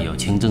段有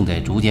清正在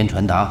逐间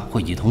传达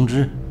会议通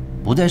知，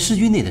不在市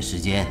区内的时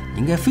间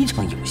应该非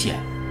常有限。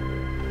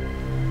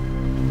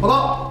报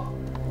告，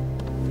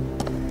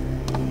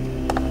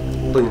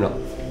邓警长，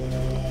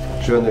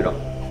支援队长，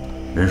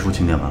人数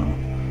清点完了吗？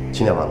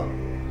清点完了，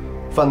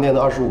饭店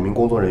的25名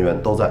工作人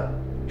员都在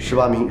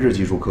，18名日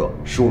籍住客、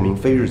15名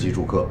非日籍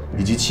住客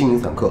以及7名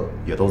散客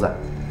也都在。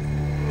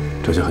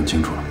这就很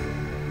清楚了。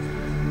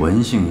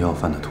文姓要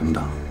犯的同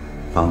党，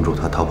帮助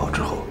他逃跑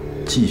之后，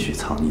继续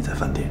藏匿在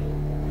饭店，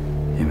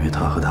因为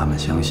他和他们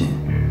相信，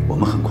我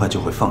们很快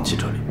就会放弃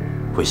这里，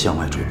会向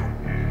外追捕。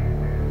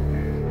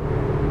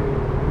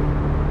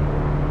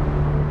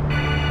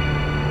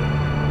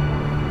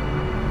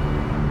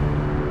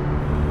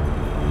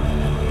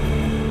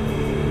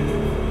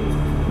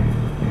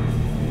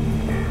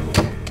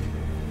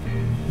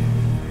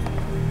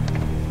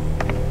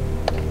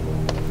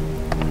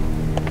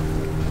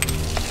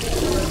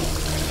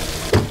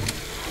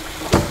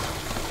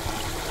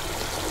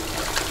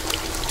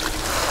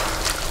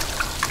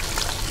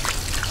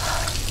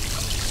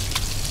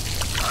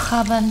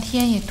哈半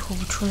天也吐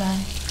不出来，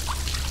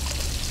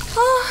啊，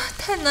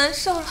太难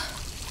受了。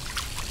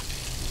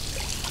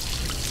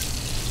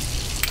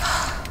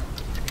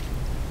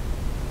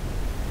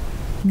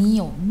你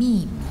有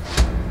秘密？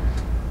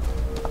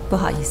不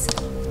好意思，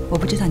我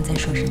不知道你在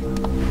说什么。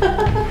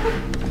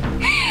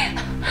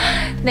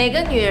哪个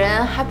女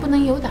人还不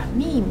能有点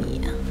秘密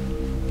啊？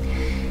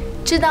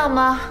知道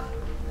吗？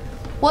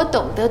我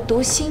懂得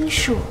读心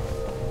术，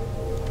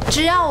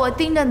只要我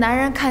盯着男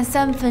人看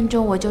3分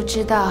钟，我就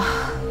知道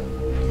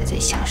他在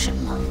想什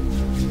么。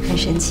很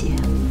神奇，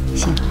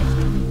幸亏。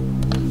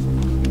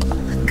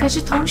可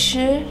是同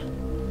时，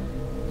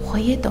我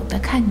也懂得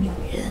看女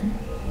人。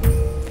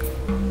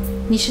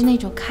你是那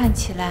种看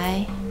起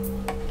来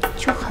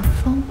就很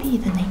封闭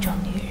的那种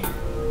女人，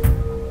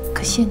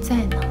可现在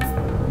呢？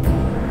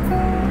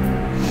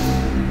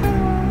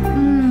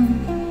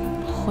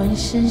浑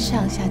身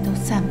上下都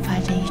散发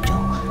着一种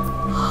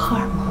荷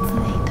尔蒙的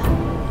味道。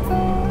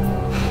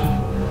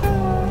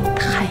你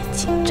太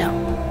紧张了，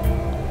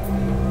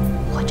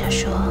或者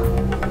说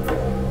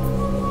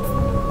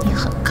你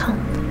很亢奋。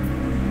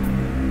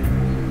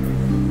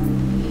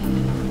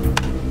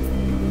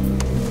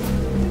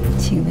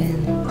请问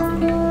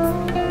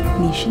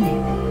你是哪位？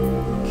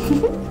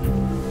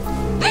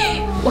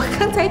我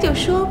刚才就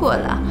说过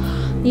了，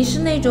你是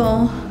那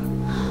种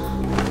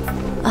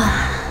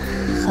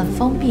很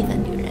封闭的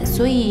女人。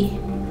所以，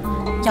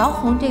姚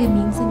红这个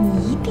名字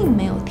你一定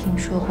没有听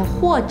说过，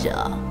或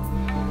者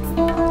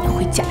你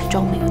会假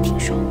装没有听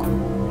说过。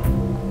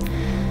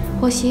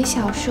我写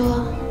小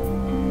说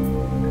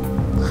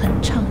很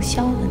畅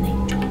销的那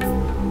种。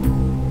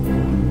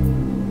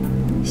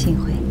幸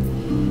会。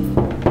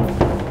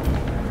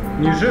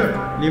女士，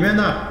里面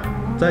的，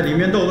在里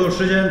面逗留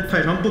时间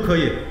太长不可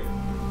以。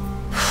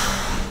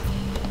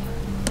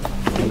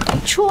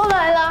出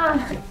来啦！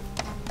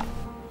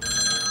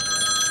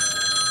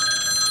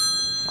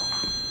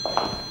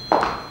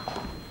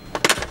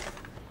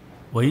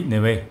喂，哪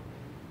位？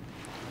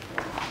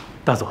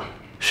大佐，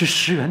是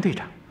石原队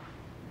长。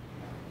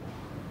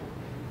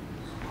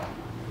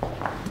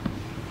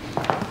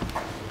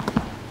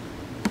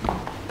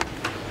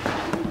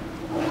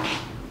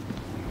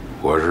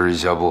我是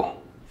下部。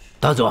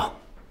大佐，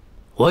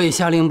我已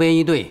下令便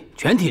衣队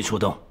全体出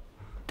动，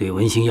对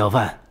文兴要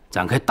犯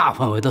展开大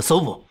范围的搜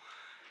捕，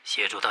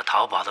协助他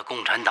逃跑的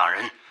共产党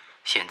人，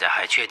现在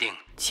还确定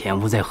潜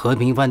伏在和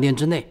平饭店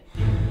之内。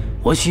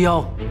我需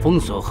要封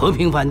锁和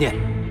平饭店，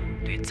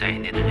对在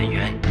内的人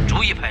员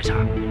逐一排查，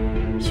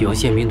希望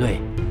宪兵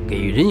队给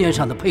予人员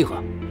上的配合。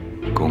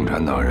共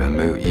产党人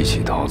没有一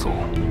起逃走，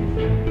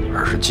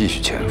而是继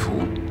续潜伏，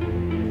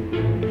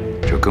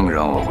这更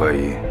让我怀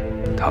疑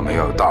他们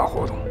要有大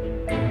活动。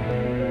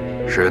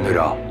石原队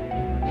长，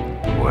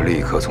我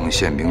立刻从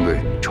宪兵队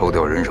抽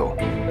调人手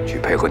去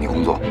配合你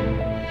工作。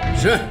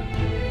是。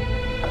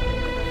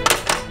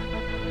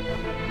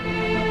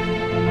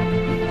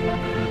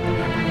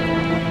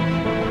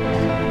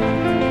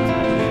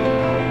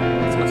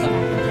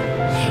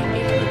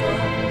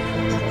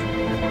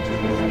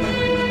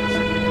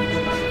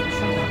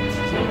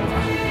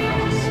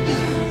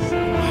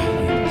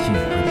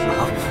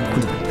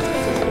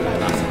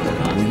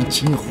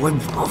秦淮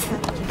保府。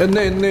那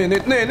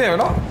儿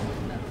呢？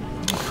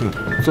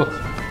坐。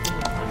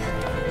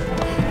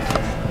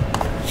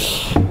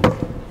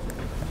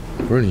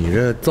不是你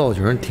这造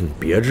型挺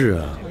别致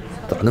啊，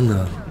咋弄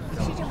的？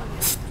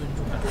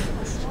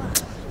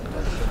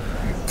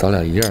咱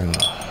俩一样啊，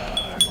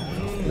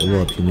虎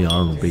落平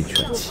阳被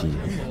犬欺，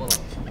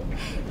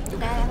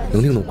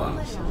能听懂吗？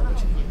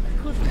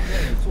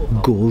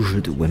狗日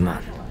的文案。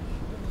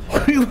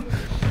哎呦，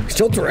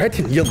小嘴还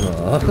挺硬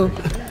啊！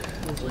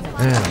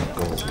哎呀，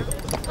狗。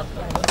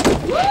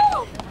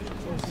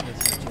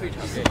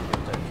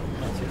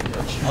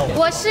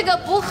我是个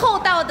不厚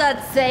道的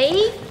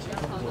贼。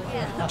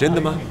真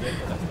的吗？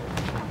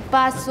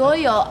把所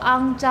有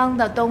肮脏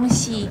的东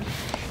西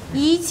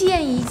一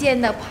件一件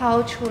的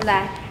抛出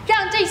来，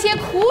让这些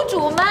苦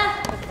主们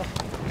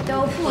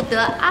都不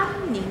得安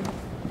宁。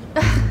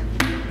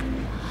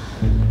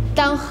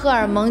当荷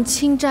尔蒙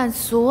侵占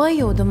所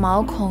有的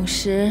毛孔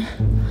时，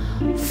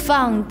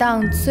放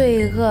荡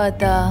罪恶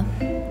的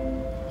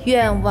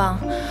愿望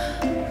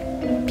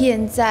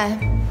便在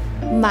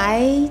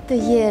埋的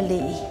夜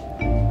里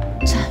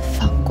绽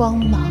放光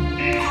芒。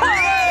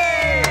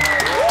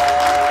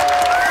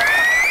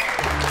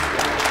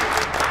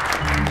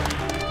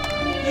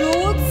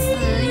如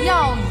此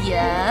耀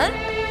眼，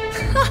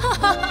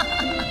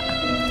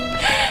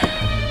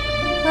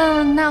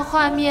那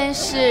画面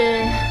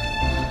是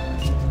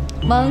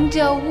蒙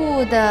着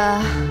雾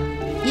的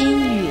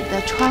阴雨的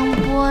窗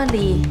玻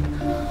璃，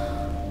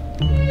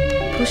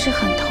不是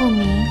很透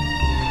明。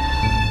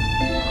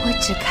我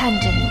只看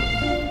着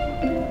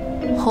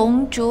你，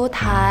红烛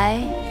台，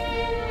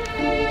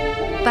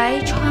白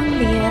窗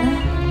帘，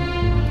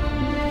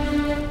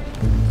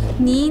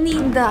泥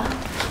泞的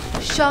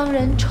双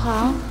人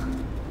床，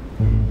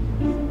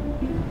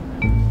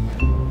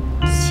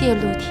泄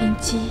露天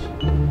机。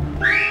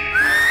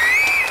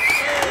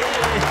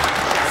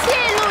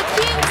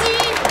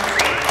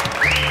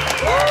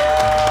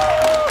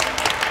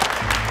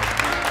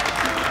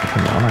这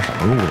娘们什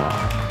么路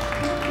啊？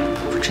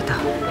不知道，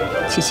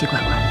奇奇怪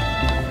怪的。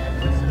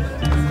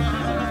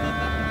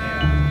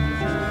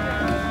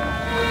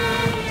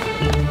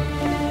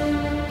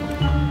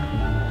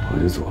我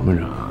就琢磨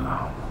着，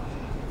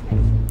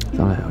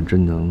咱俩要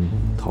真能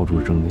逃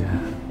出正殿，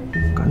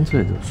干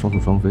脆就双宿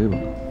双飞吧。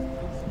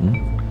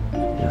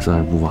也算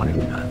是不枉这个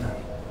缘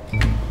分。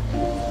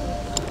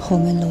后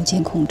门楼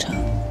间空场，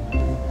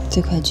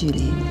最快距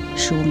离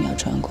15秒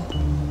穿过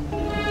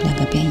，2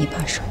个便衣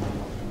把守。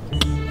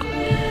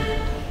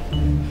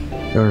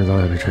要是咱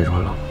俩被拆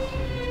穿了，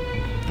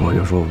我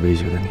就说我威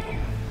胁的你，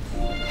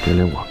别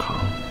连我扛。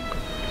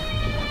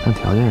但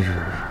条件是，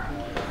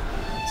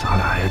咱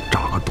俩也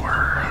找个盹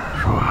儿，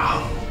是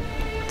吧？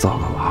造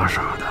个娃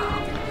啥的，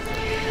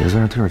也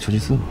算是退而求其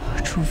次嘛。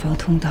厨房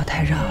通道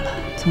太绕了，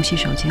从洗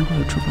手间或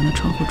者厨房的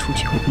窗户出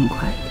去会更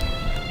快。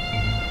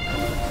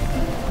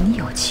你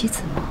有妻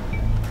子吗？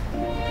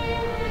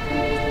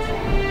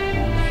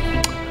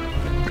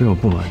这我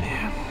不瞒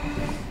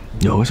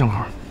你，有个相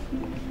好。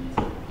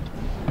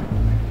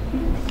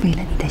为了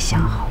你的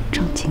相好，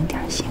正经点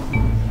行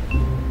吗？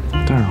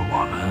但是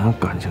我们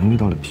感情遇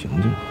到了瓶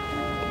颈。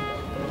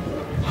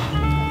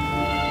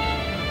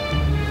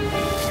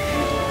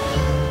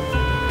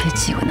别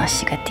急，我能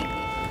洗个顶。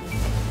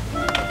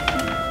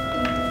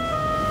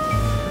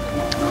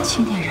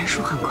清点人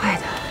数很快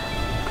的，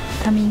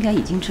他们应该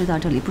已经知道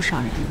这里不少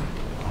人了。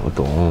我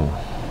懂，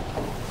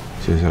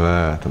接下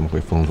来他们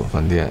会封锁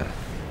饭店，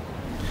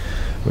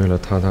为了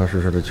踏踏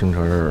实实的清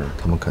查人，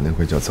他们肯定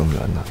会叫增援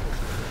的。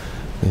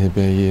那些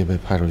便衣被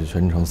派出去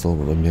全城搜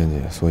捕文编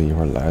辑，所以一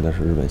会儿来的是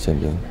日本宪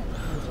兵。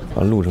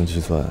按路程计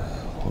算，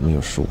我们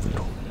有15分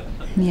钟。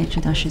你也知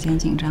道时间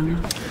紧张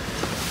啊。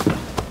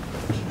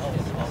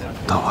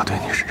但我对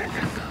你是认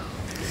真的。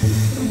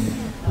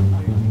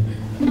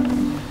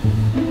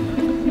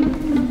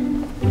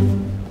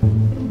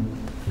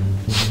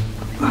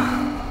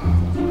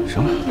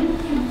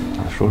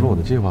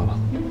计划吧。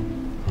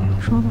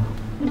说吧。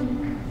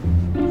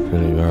这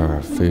里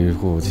边非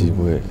富即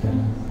贵，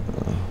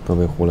都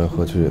被呼来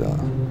喝去的，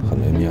很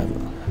没面子。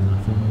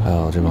还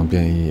有这帮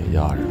便衣也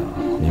压着呢，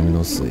明明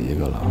都死一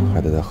个了，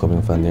还得在和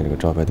平饭店这个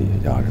招牌底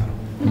下压着。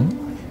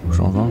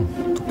双方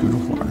都对着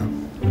火呢。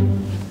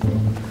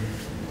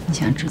你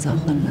想制造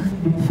混乱？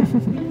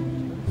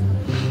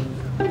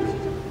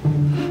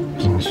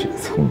冰雪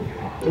聪明。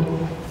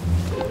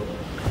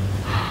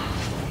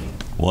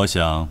我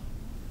想，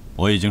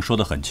我已经说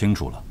得很清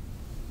楚了，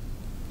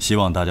希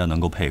望大家能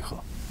够配合。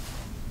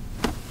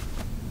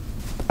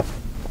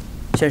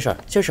先生，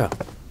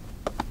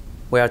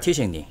我要提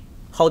醒你，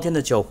后天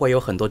的酒会有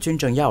很多军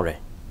政要人，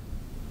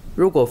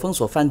如果封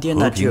锁饭店，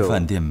那就……和平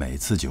饭店每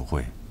次酒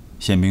会，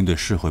宪兵队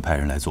是会派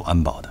人来做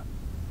安保的。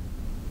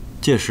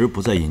届时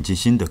不再引进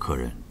新的客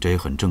人，这也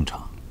很正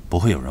常，不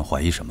会有人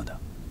怀疑什么的。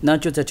那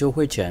就在酒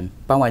会前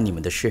办完你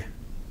们的事。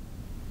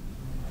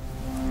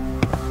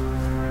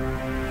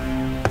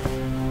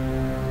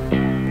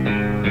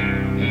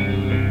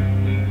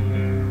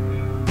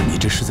你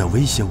这是在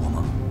威胁我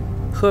吗？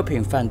和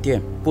平饭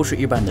店不是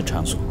一般的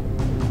场所。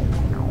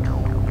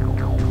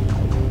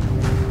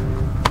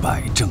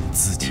摆正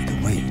自己的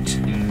位置。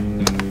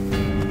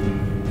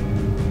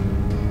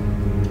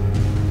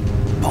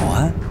保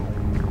安？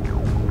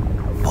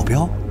保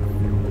镖？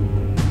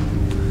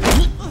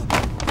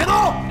别动！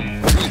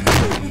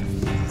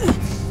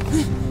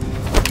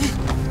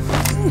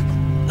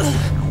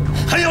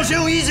还有谁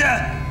有意见？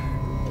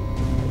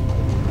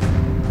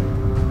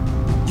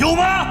有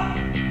吗？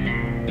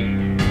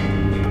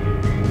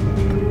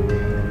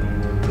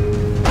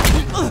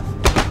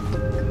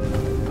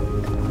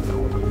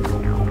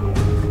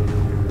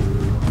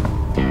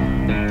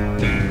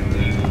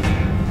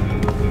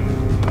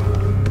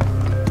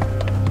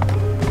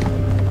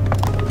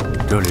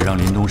这里让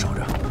林东守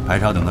着，排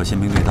查等到宪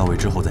兵队到位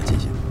之后再进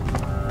行。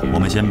我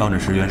们先帮着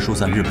石原疏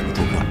散日本的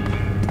住客，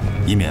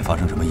以免发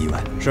生什么意外。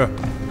是。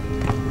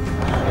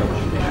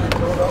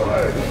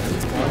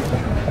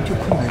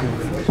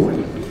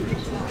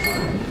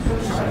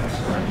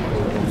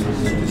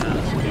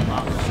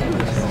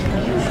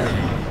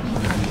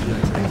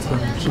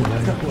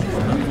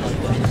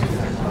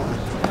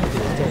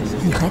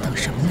你还等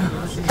什么呢？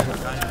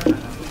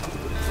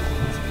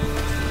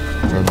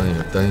他们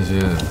也担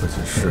心会起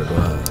事端，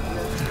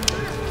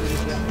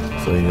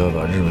所以要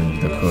把日本籍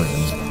的客人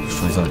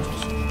疏散出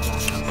去。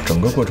整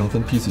个过程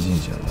分批次进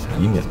行，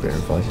以免被人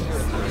发现。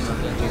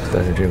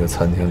但是这个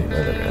餐厅里面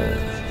的人，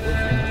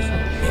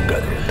敏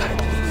感的人太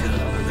多。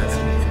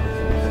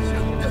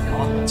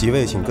几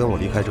位，请跟我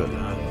离开这里。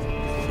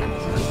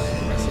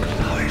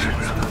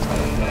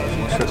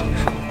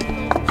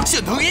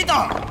是同意的，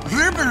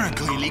日本人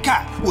可以离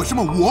开，为什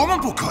么我们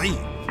不可以？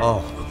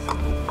哦。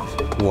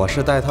我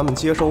是带他们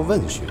接受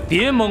问询。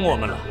别蒙我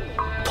们了，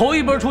头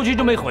一波出去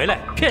就没回来，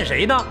骗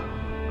谁呢？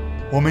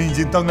我们已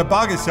经等了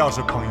8个小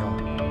时，朋友。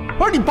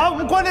不是你把我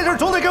们关在这儿，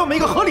总得给我们一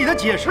个合理的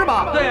解释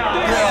吧？对啊，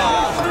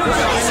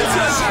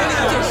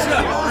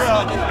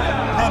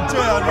那这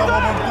样让我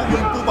们不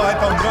明不白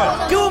等着。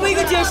给我们一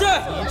个解释。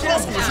你知道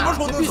我什么时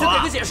候能必须给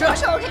个解释。什么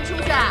时候可以出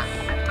去？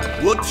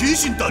我提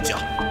醒大家，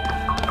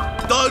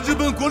大日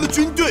本国的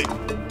军队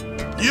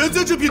也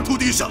在这片土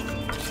地上。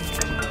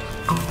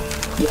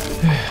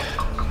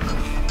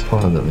画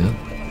的怎么样？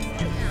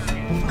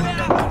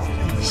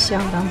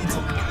相当不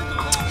错。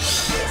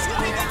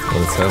我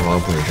的才华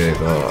不止这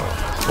个，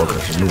我可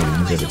是陆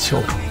林界的翘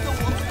楚。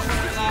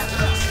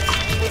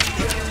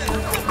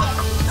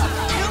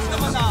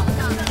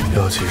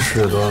要起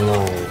事端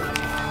喽！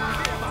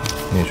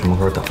你去门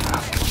口等着，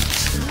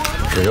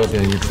只要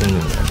便衣冲进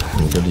来，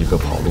你就立刻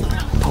跑路，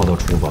跑到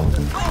厨房，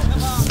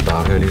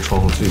打开离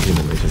窗户最近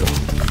的煤气灶。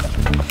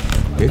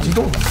别激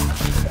动，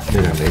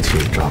那点煤气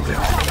炸不了。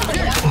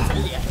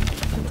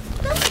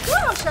多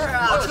少事儿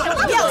啊！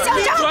不要嚣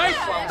张！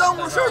耽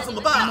误事儿怎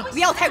么办？不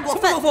要太过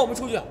分！放我们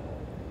出去，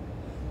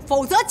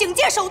否则警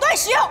戒手段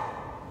使用。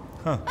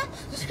哼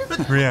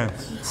，Ryan，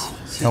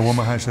那我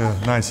们还是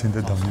耐心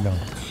的等一等。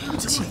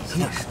警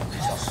戒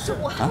手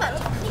段？我还买了，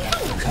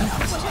你看你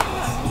这样。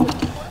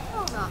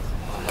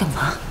干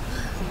嘛？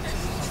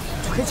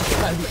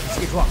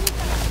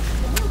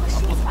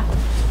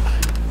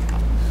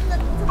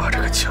把这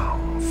个枪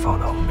放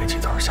到煤气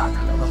灶下面。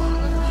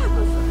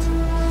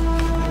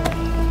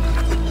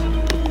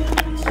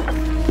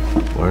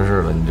完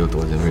事了你就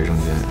躲进卫生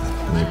间。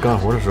你干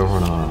活的时候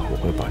呢，我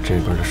会把这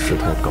边的事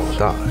态搞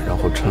大，然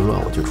后趁乱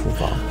我去厨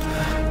房，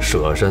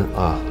舍身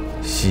啊，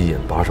吸引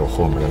把守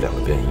后面的2个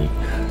便衣。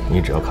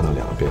你只要看到2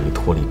个便衣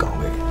脱离岗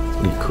位，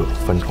立刻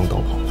翻窗倒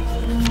跑。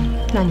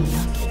那你呢？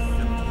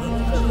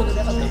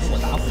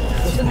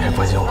你还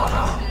关心我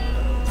呢？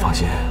放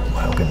心，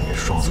我要跟你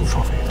双宿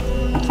双飞的。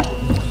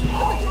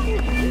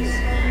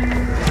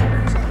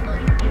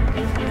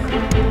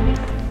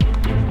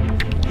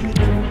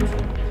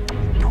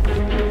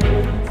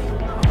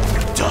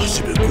大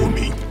日本国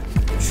民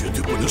绝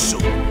对不能受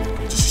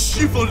这些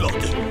西方佬的。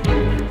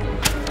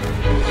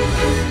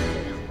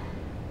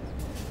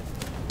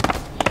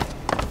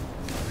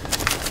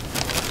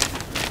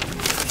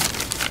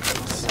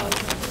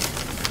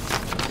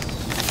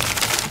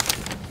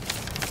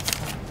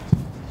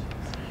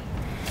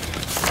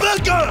那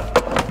个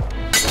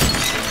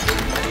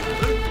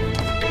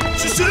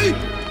是谁？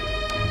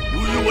侮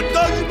辱我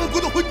大日本国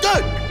的混蛋，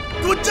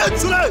给我站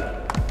出来！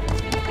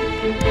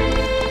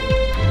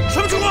什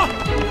么情况？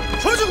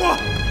什么情况？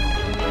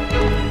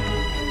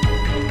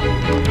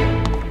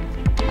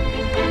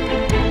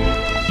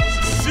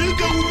谁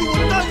敢侮辱我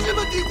大日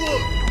本帝国？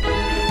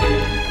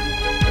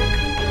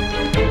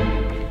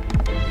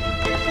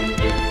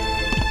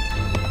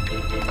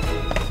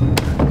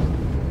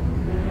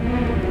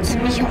怎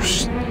么又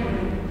是你？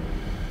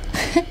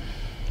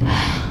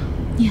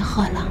你也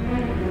喝了，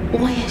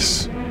我也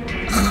是，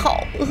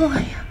好饿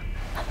呀！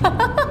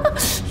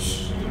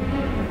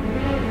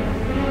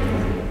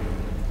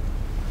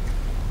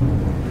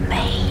没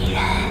人，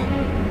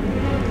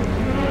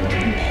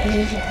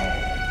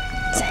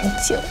咱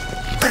就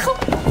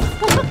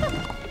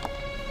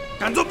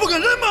敢做不敢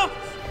认吗？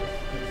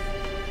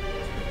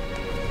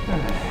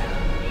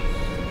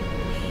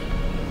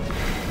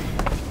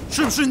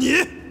是不是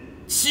你？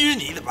虚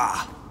你的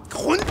吧，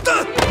混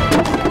蛋！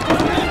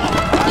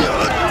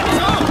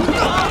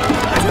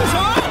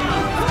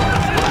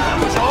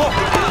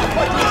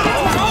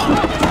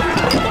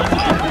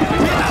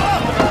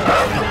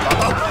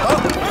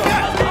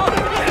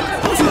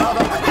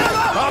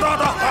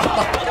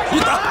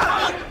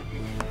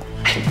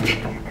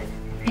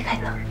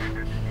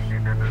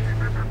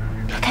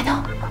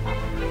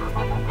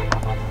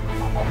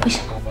为什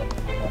么？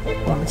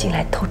我们进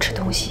来偷吃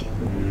东西，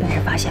被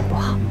人发现不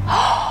好。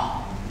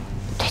哦，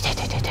对，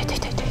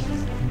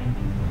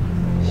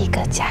一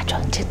个假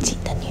装正经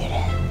的女人，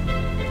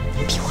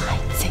比我还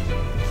贼，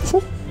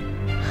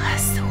饿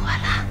死我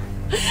了，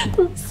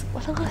饿死我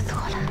了！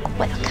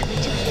我要看的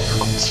就是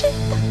好吃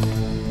的。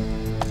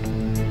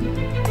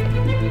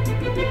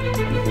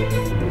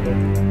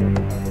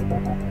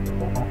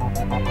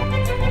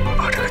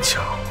把这个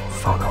枪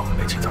放到我们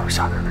煤气灶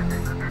下边。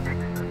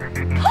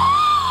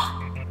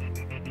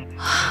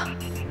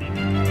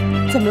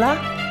怎么了？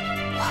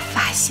我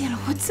发现了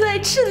我最爱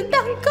吃的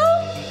蛋糕！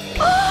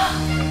啊，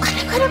快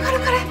来！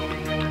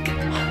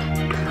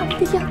他们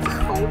的样子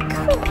好可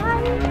爱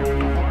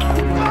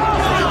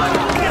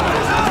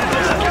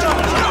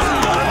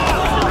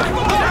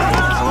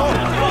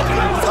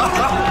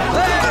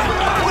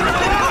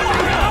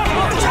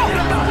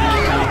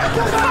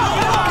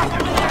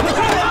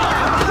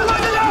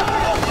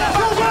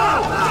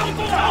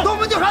等我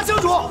们调查清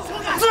楚，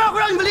自然会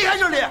让你们离开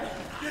这里。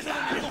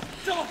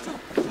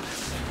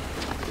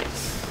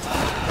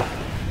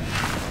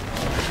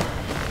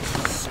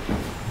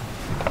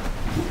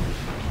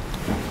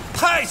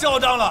太嚣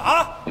张了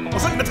啊！我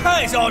说你们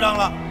太嚣张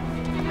了！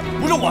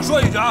不是我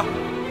说一句啊，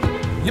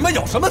你们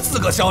有什么资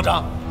格嚣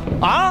张？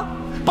啊，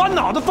把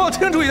脑子放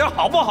清楚一点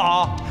好不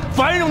好？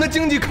繁荣的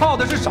经济靠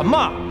的是什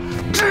么？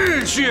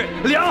秩序，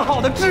良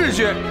好的秩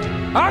序。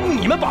啊，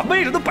你们把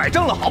位置都摆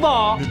正了好不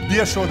好？你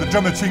别说的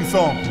这么轻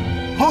松，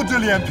厚着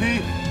脸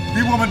皮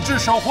比我们指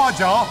手画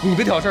脚。你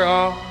别挑事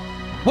啊！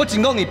我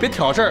警告你别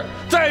挑事，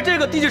在这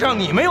个地界上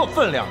你没有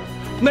分量。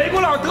美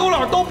国佬、德国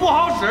佬都不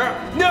好使。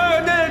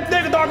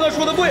那个大哥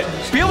说的对，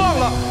别忘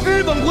了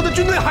日本国的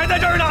军队还在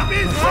这儿呢。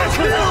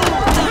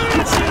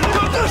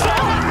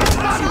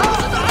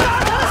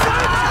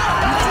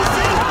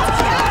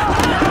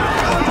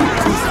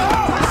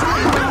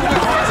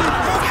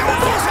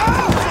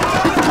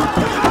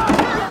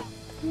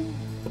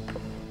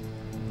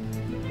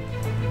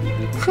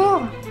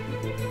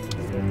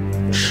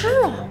吃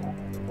啊！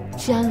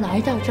既然来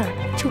到这儿，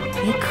就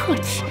别客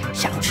气，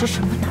想吃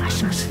什么拿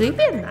什么，随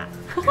便拿。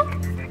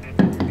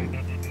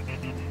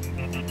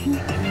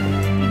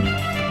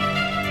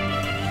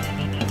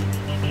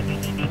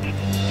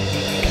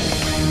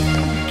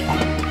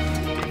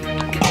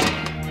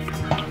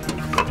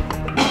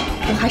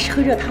我还是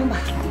喝热汤吧。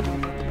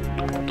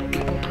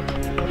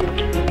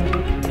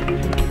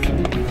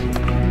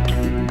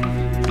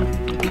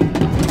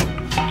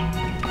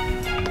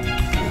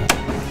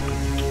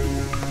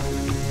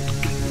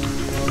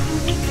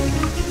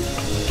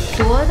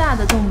多大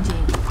的动静？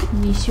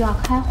你需要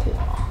开火？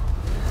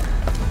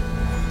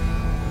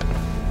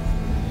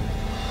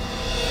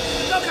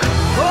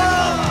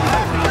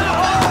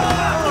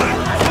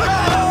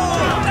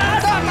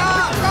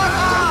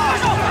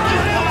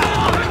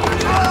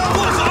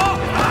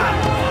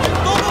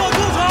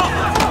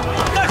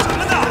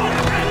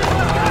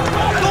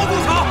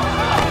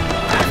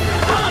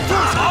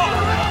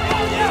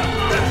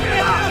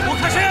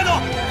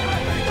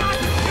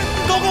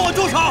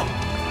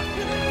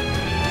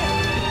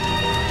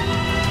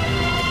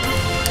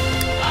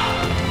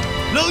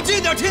冷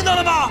静点，听到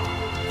了吗？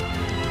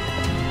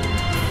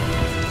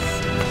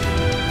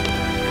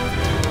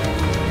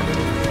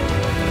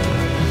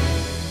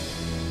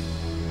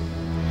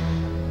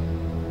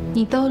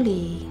你兜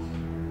里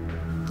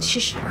是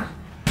什么？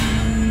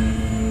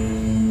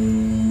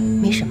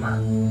没什么。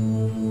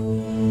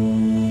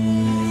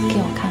给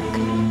我看看。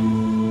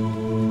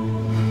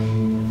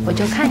我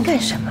就看干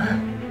什么？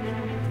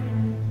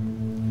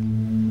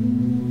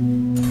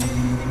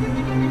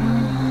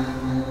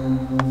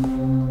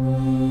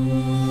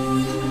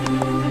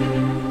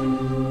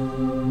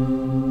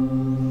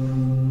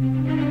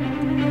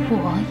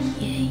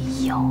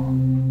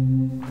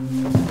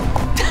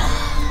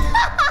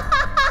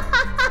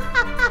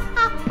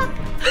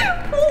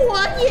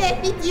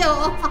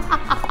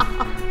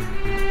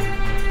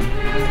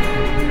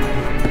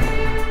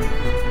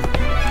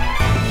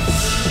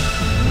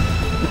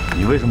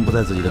什么不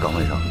在自己的岗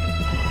位上？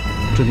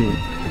这里，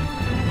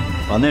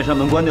把那扇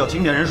门关掉，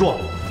清点人数。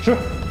是。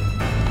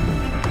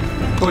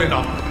窦院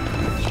长，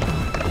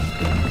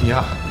你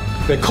呀，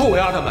得扣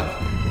押他们，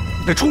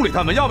得处理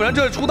他们，要不然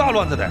这出大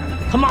乱子的。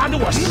他妈的，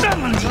我上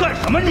了你干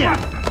什么你？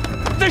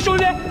再说一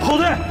遍，后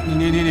退！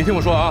你听我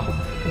说啊，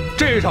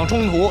这场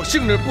冲突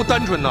性质不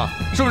单纯呐，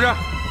是不是？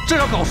这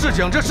要搞事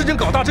情，这事情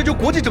搞大，这就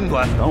国际争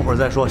端。等会儿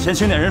再说，先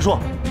清点人数。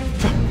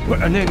是，不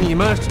是那你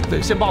们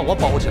得先把我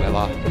保护起来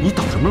吧？你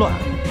捣什么乱？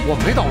我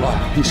没捣乱，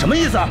你什么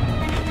意思？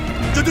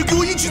这就给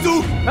我一起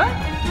走！哎，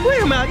为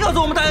什么呀？要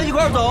走我们大家一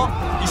块儿走。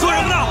你说什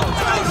么呢？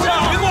是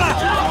啊，别过来！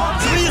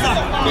什么意思？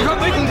你看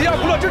没顶天下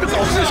不乱，这是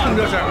搞事情，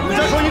这是。你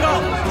再说一个，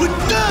滚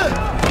蛋！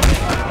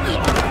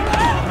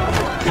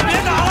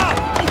别打了！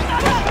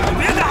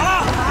别打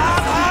了！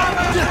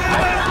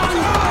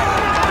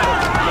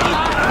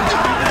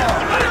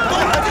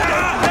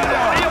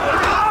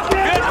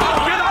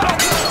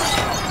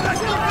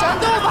战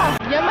斗吧，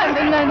爷们的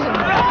男人。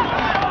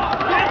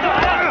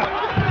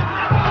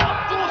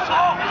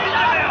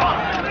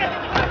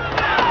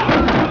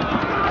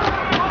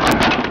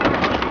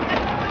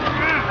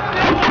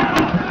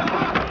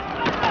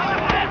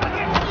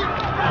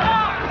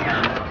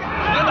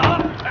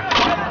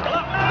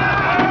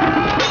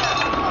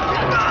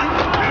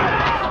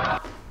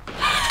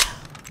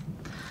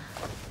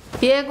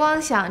别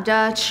光想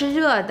着吃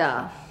热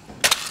的，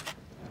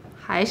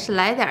还是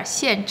来点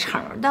现成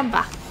的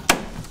吧。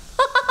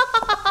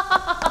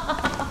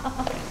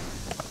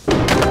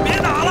别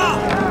打了！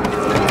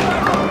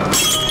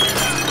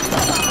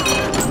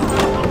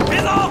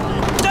别走！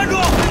站住！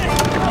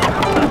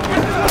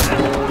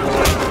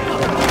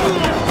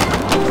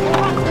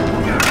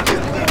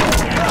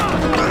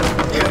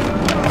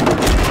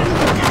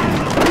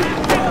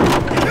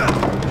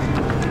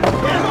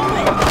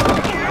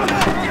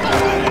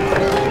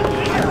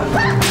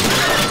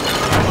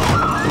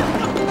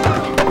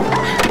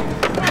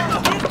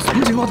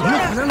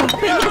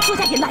被那个作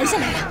家给拦下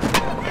来了。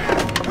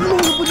路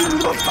不就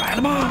你把宰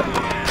了吗？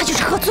他就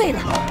是喝醉了。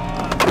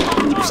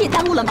你不是也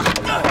耽误了吗？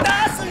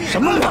打死你！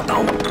什么我耽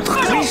误？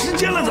没时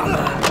间了，咱们。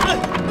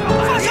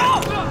放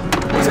手！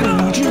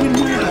你去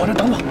躲着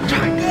等我。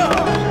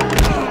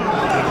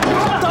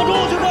挡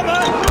住，去关门！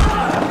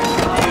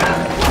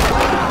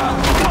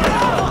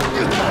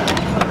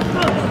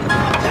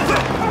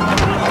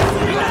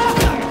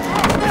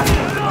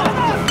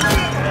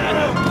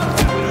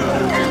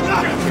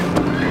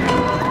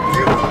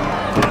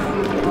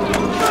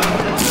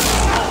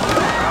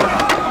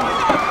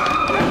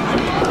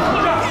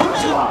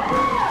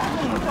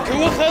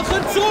狠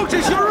狠揍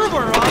这些日本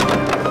人啊！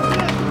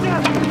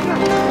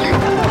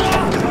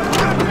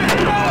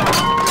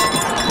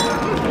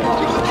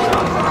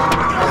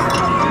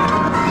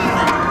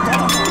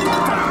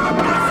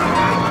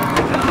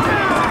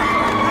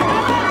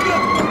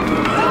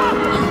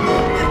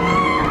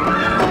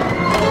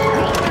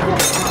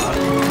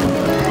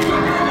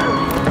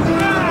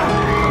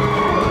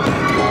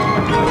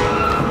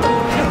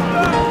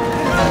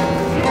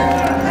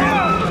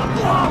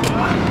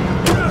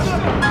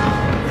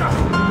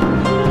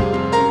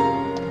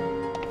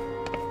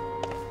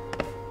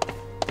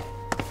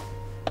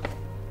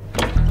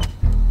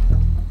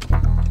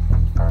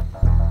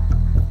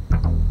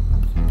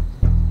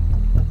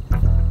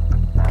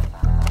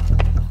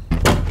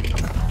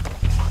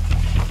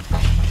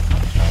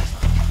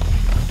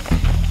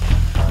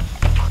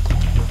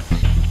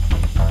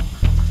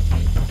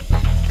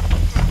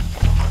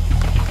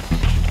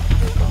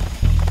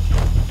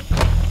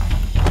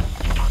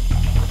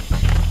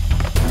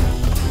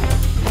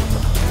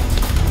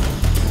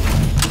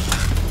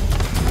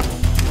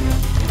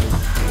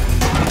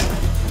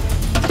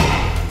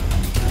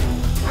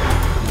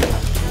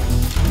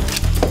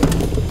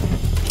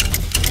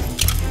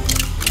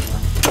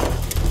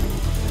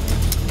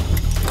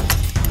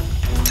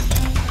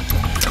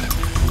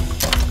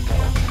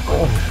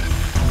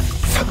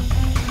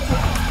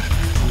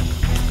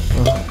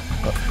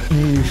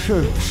你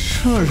是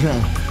圣人，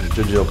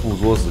这就叫不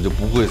作死就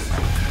不会死。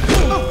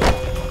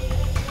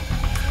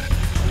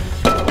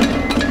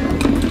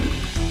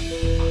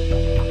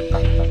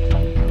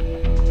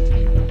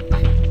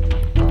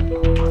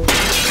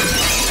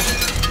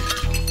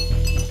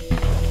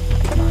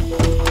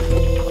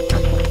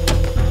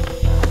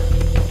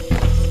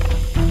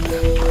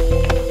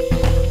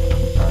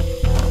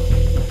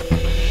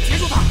截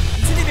住他！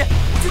你去那边，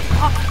我去堵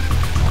他。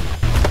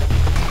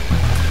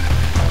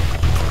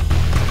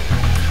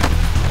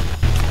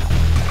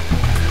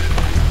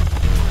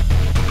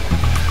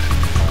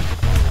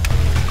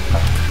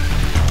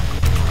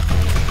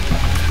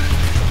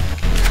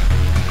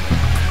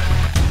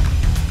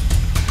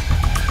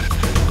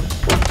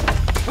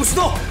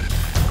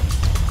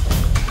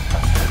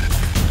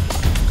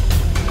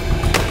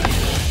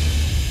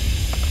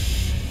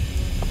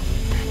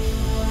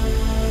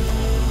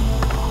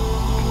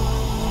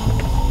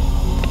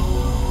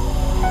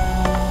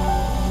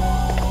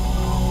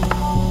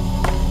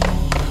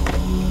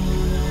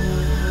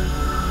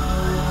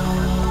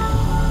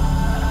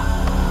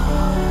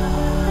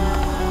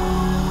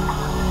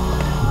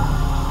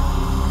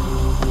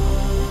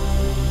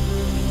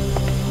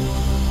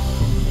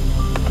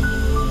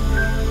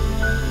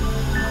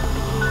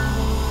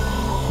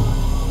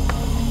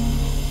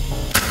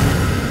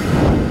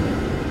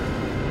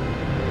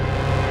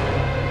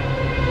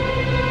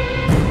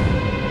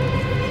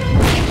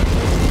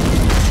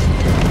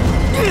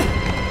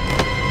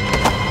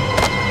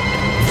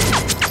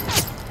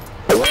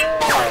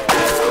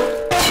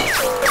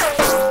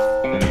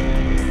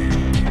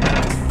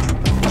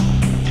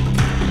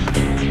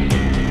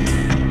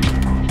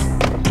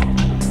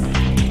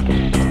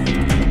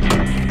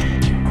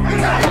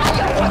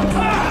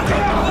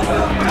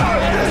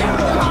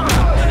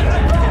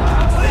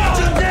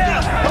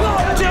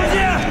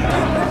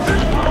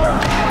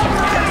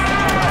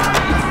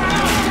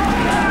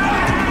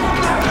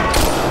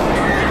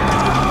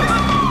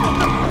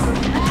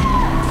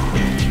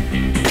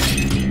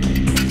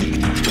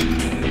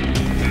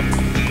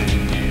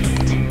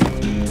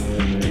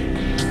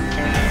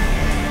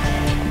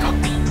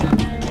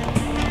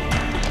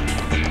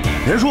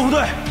人数不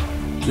对，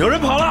有人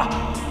跑了，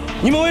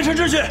你们维持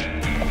秩序。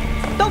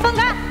都分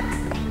开，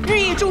日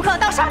裔住客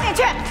到上面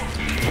去。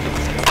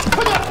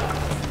快点！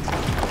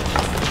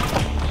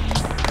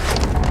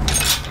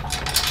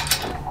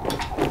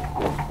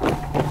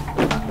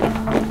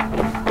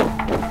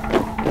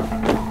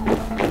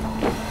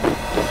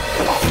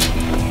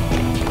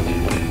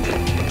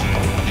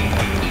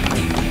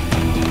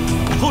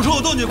后处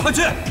有动静，快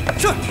去！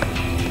是。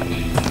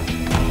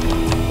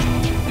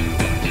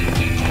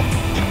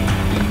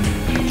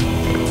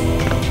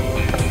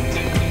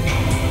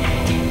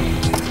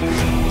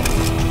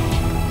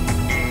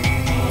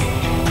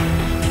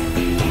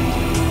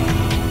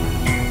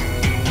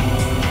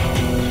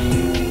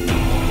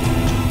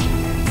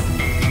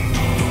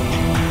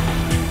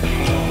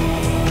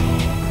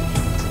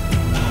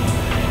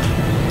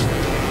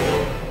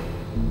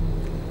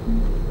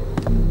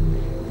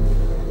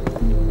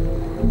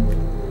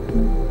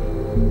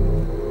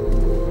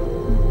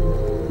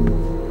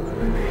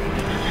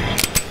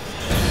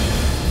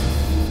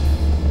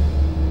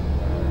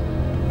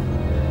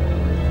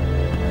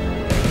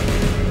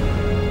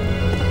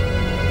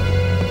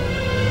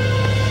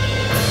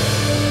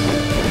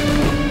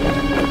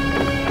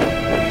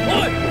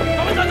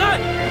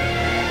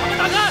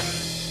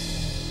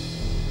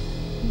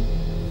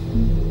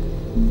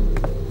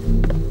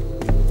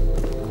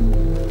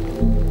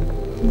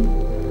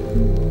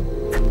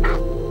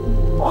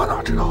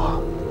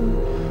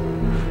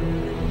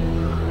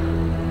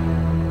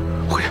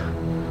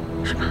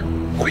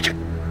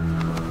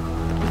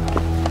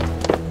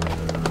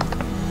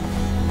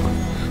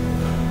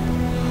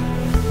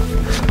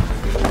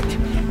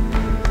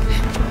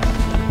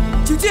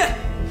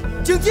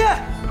警戒！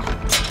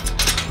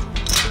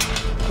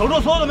守住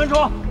所有的门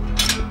窗。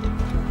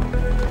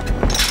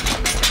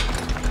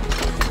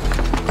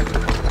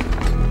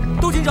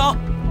杜警长，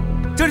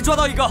这里抓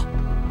到一个。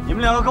你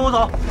们两个跟我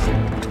走。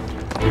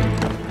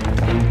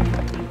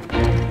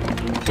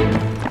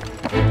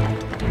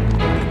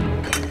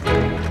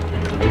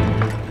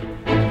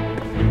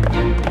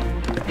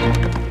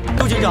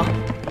杜警长，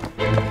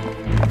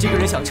这个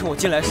人想趁我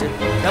进来时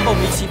燃爆煤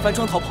气翻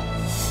窗逃跑，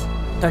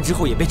但之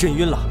后也被震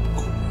晕了。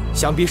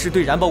 想必是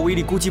对燃爆威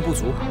力估计不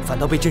足，反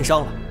倒被震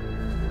伤了。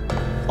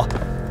哦，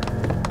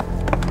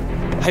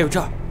还有这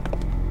儿，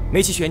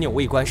煤气旋钮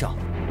我已关上，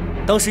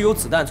当时有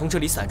子弹从这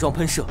里散状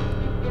喷射，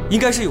应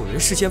该是有人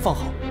事先放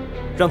好，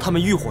让他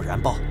们遇火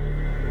燃爆。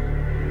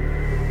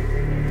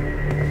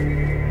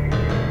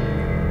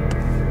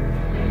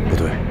不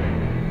对，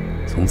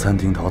从餐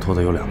厅逃脱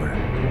的有2个人，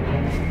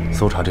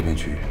搜查这片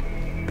区域。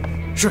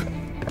是。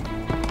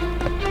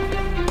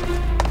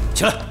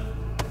起来。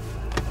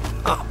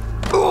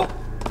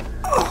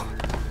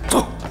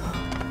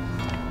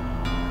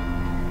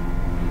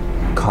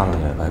 看了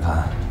也白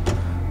看，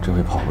这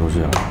回跑不出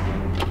去了。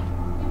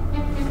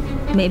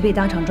没被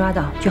当场抓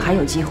到，就还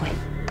有机会。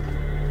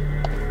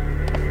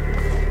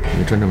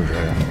你真这么觉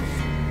得？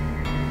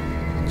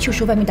就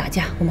说外面打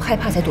架，我们害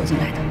怕才躲进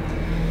来的。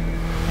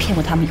骗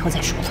过他们以后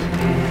再说了。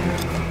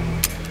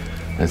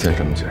那先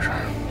这么解释。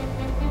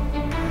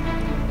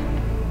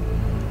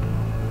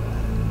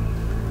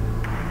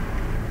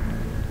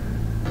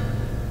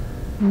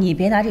你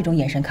别拿这种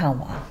眼神看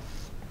我。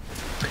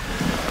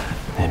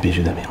 你必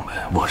须得明白，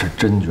我是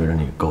真觉着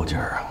你够劲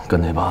儿，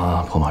跟那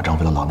帮破马张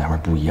飞的老娘们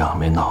不一样，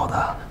没脑子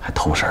还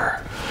偷食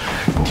儿。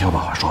你听我把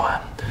话说完，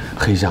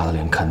黑瞎子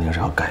脸肯定是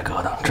要改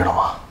革的，知道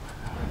吗？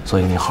所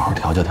以你好好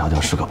调教调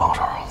教，是个帮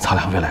手，咱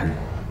俩未来日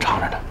长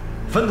着呢。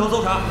分头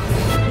搜查，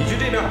你去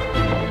这边。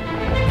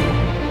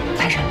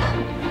来人了。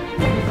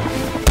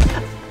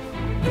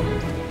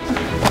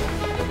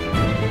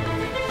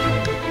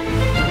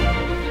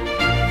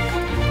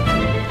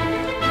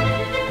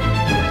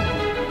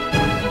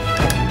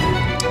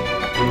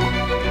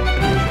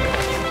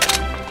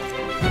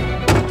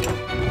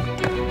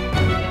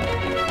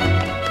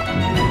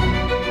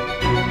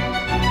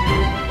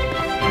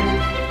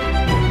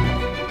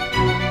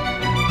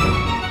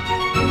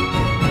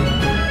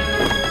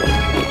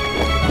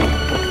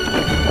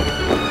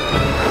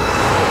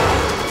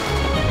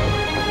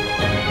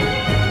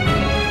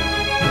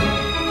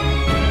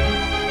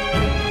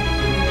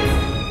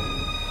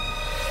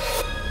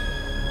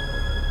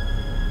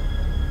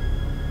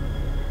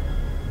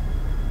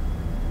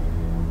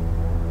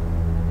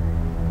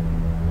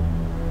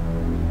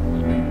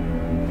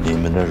 你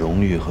们的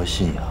荣誉和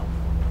信仰，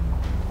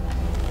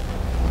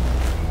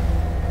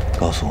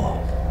告诉我，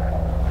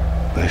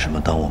为什么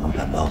当我们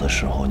赶到的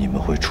时候，你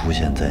们会出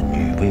现在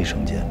女卫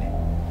生间里？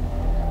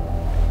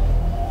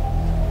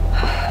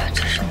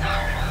这是哪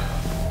儿啊？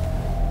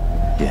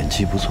演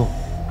技不错，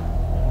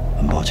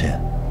很抱歉，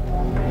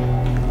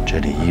这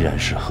里依然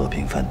是和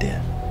平饭店，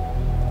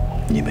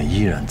你们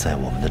依然在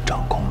我们的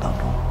掌控当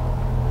中。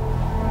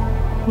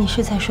你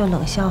是在说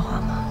冷笑话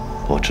吗？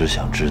我只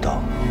想知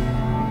道。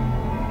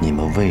 你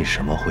们为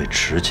什么会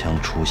持枪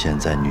出现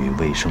在女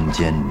卫生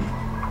间里？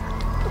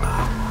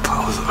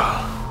疼死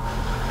了！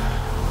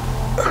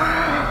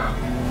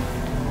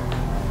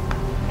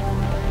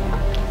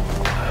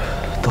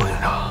窦警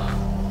长，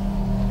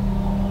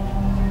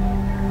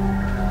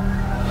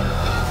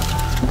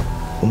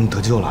能得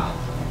救了。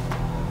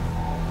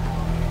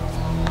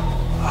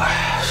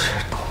哎，是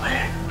倒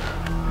霉，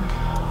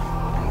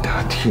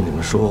替你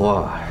们说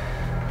话，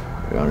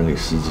让人给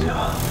袭击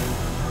了。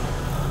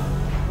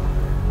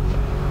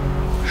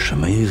什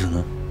么意思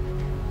呢？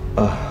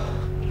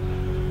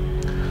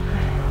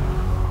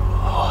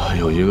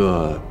有一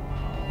个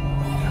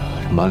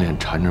满脸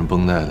缠着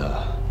绷带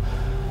的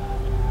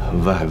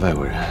外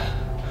国人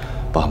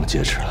把我们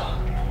劫持了。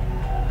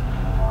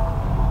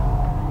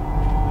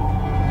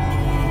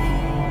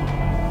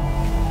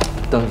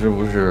当时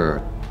不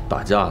是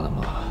打架呢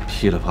吗？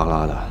噼里啪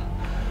啦的，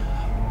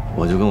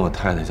我就跟我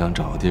太太想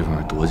找个地方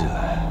躲起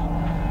来。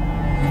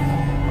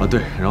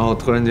对，然后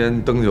突然间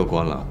灯就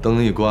关了，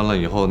灯一关了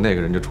以后，那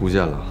个人就出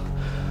现了，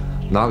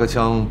拿个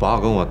枪把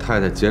我跟我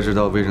太太劫持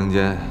到卫生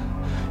间。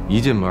一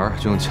进门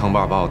就用枪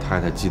把我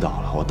太太击倒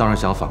了，我当时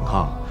想反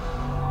抗，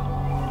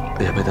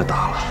也被他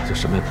打了，就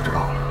什么也不知道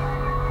了。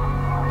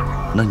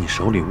那你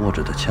手里握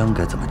着的枪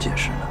该怎么解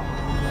释呢？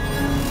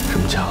什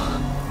么枪？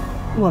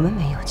我们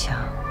没有枪，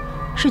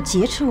是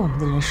劫持我们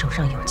的人手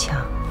上有枪。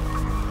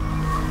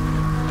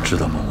知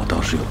道吗？我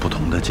倒是有不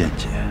同的见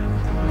解。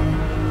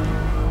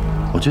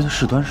我觉得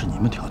事端是你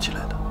们挑起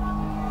来的，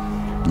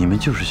你们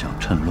就是想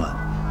趁乱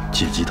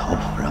借机逃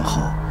跑，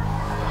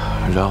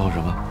然后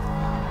什么？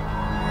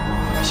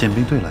宪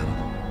兵队来了，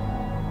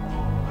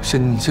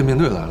宪兵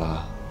队来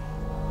了。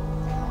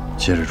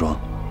接着装。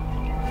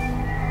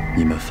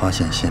你们发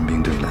现宪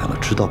兵队来了，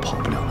知道跑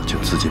不了了，就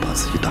自己把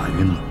自己打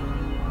晕了。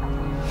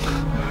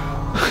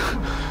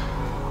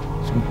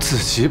自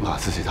己把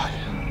自己打晕？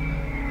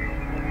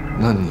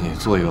那你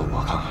做一个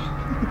我看看。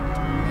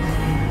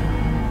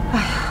哎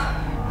呀，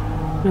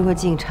如果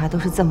警察都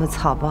是这么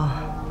草包，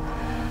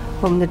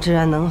我们的治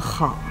安能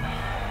好吗？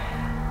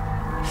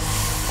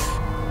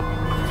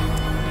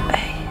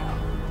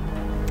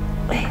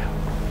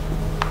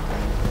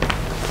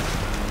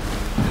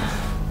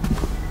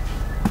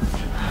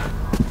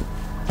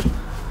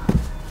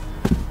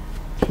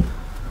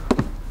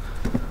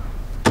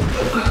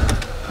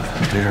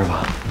没事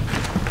吧？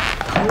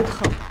头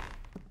疼。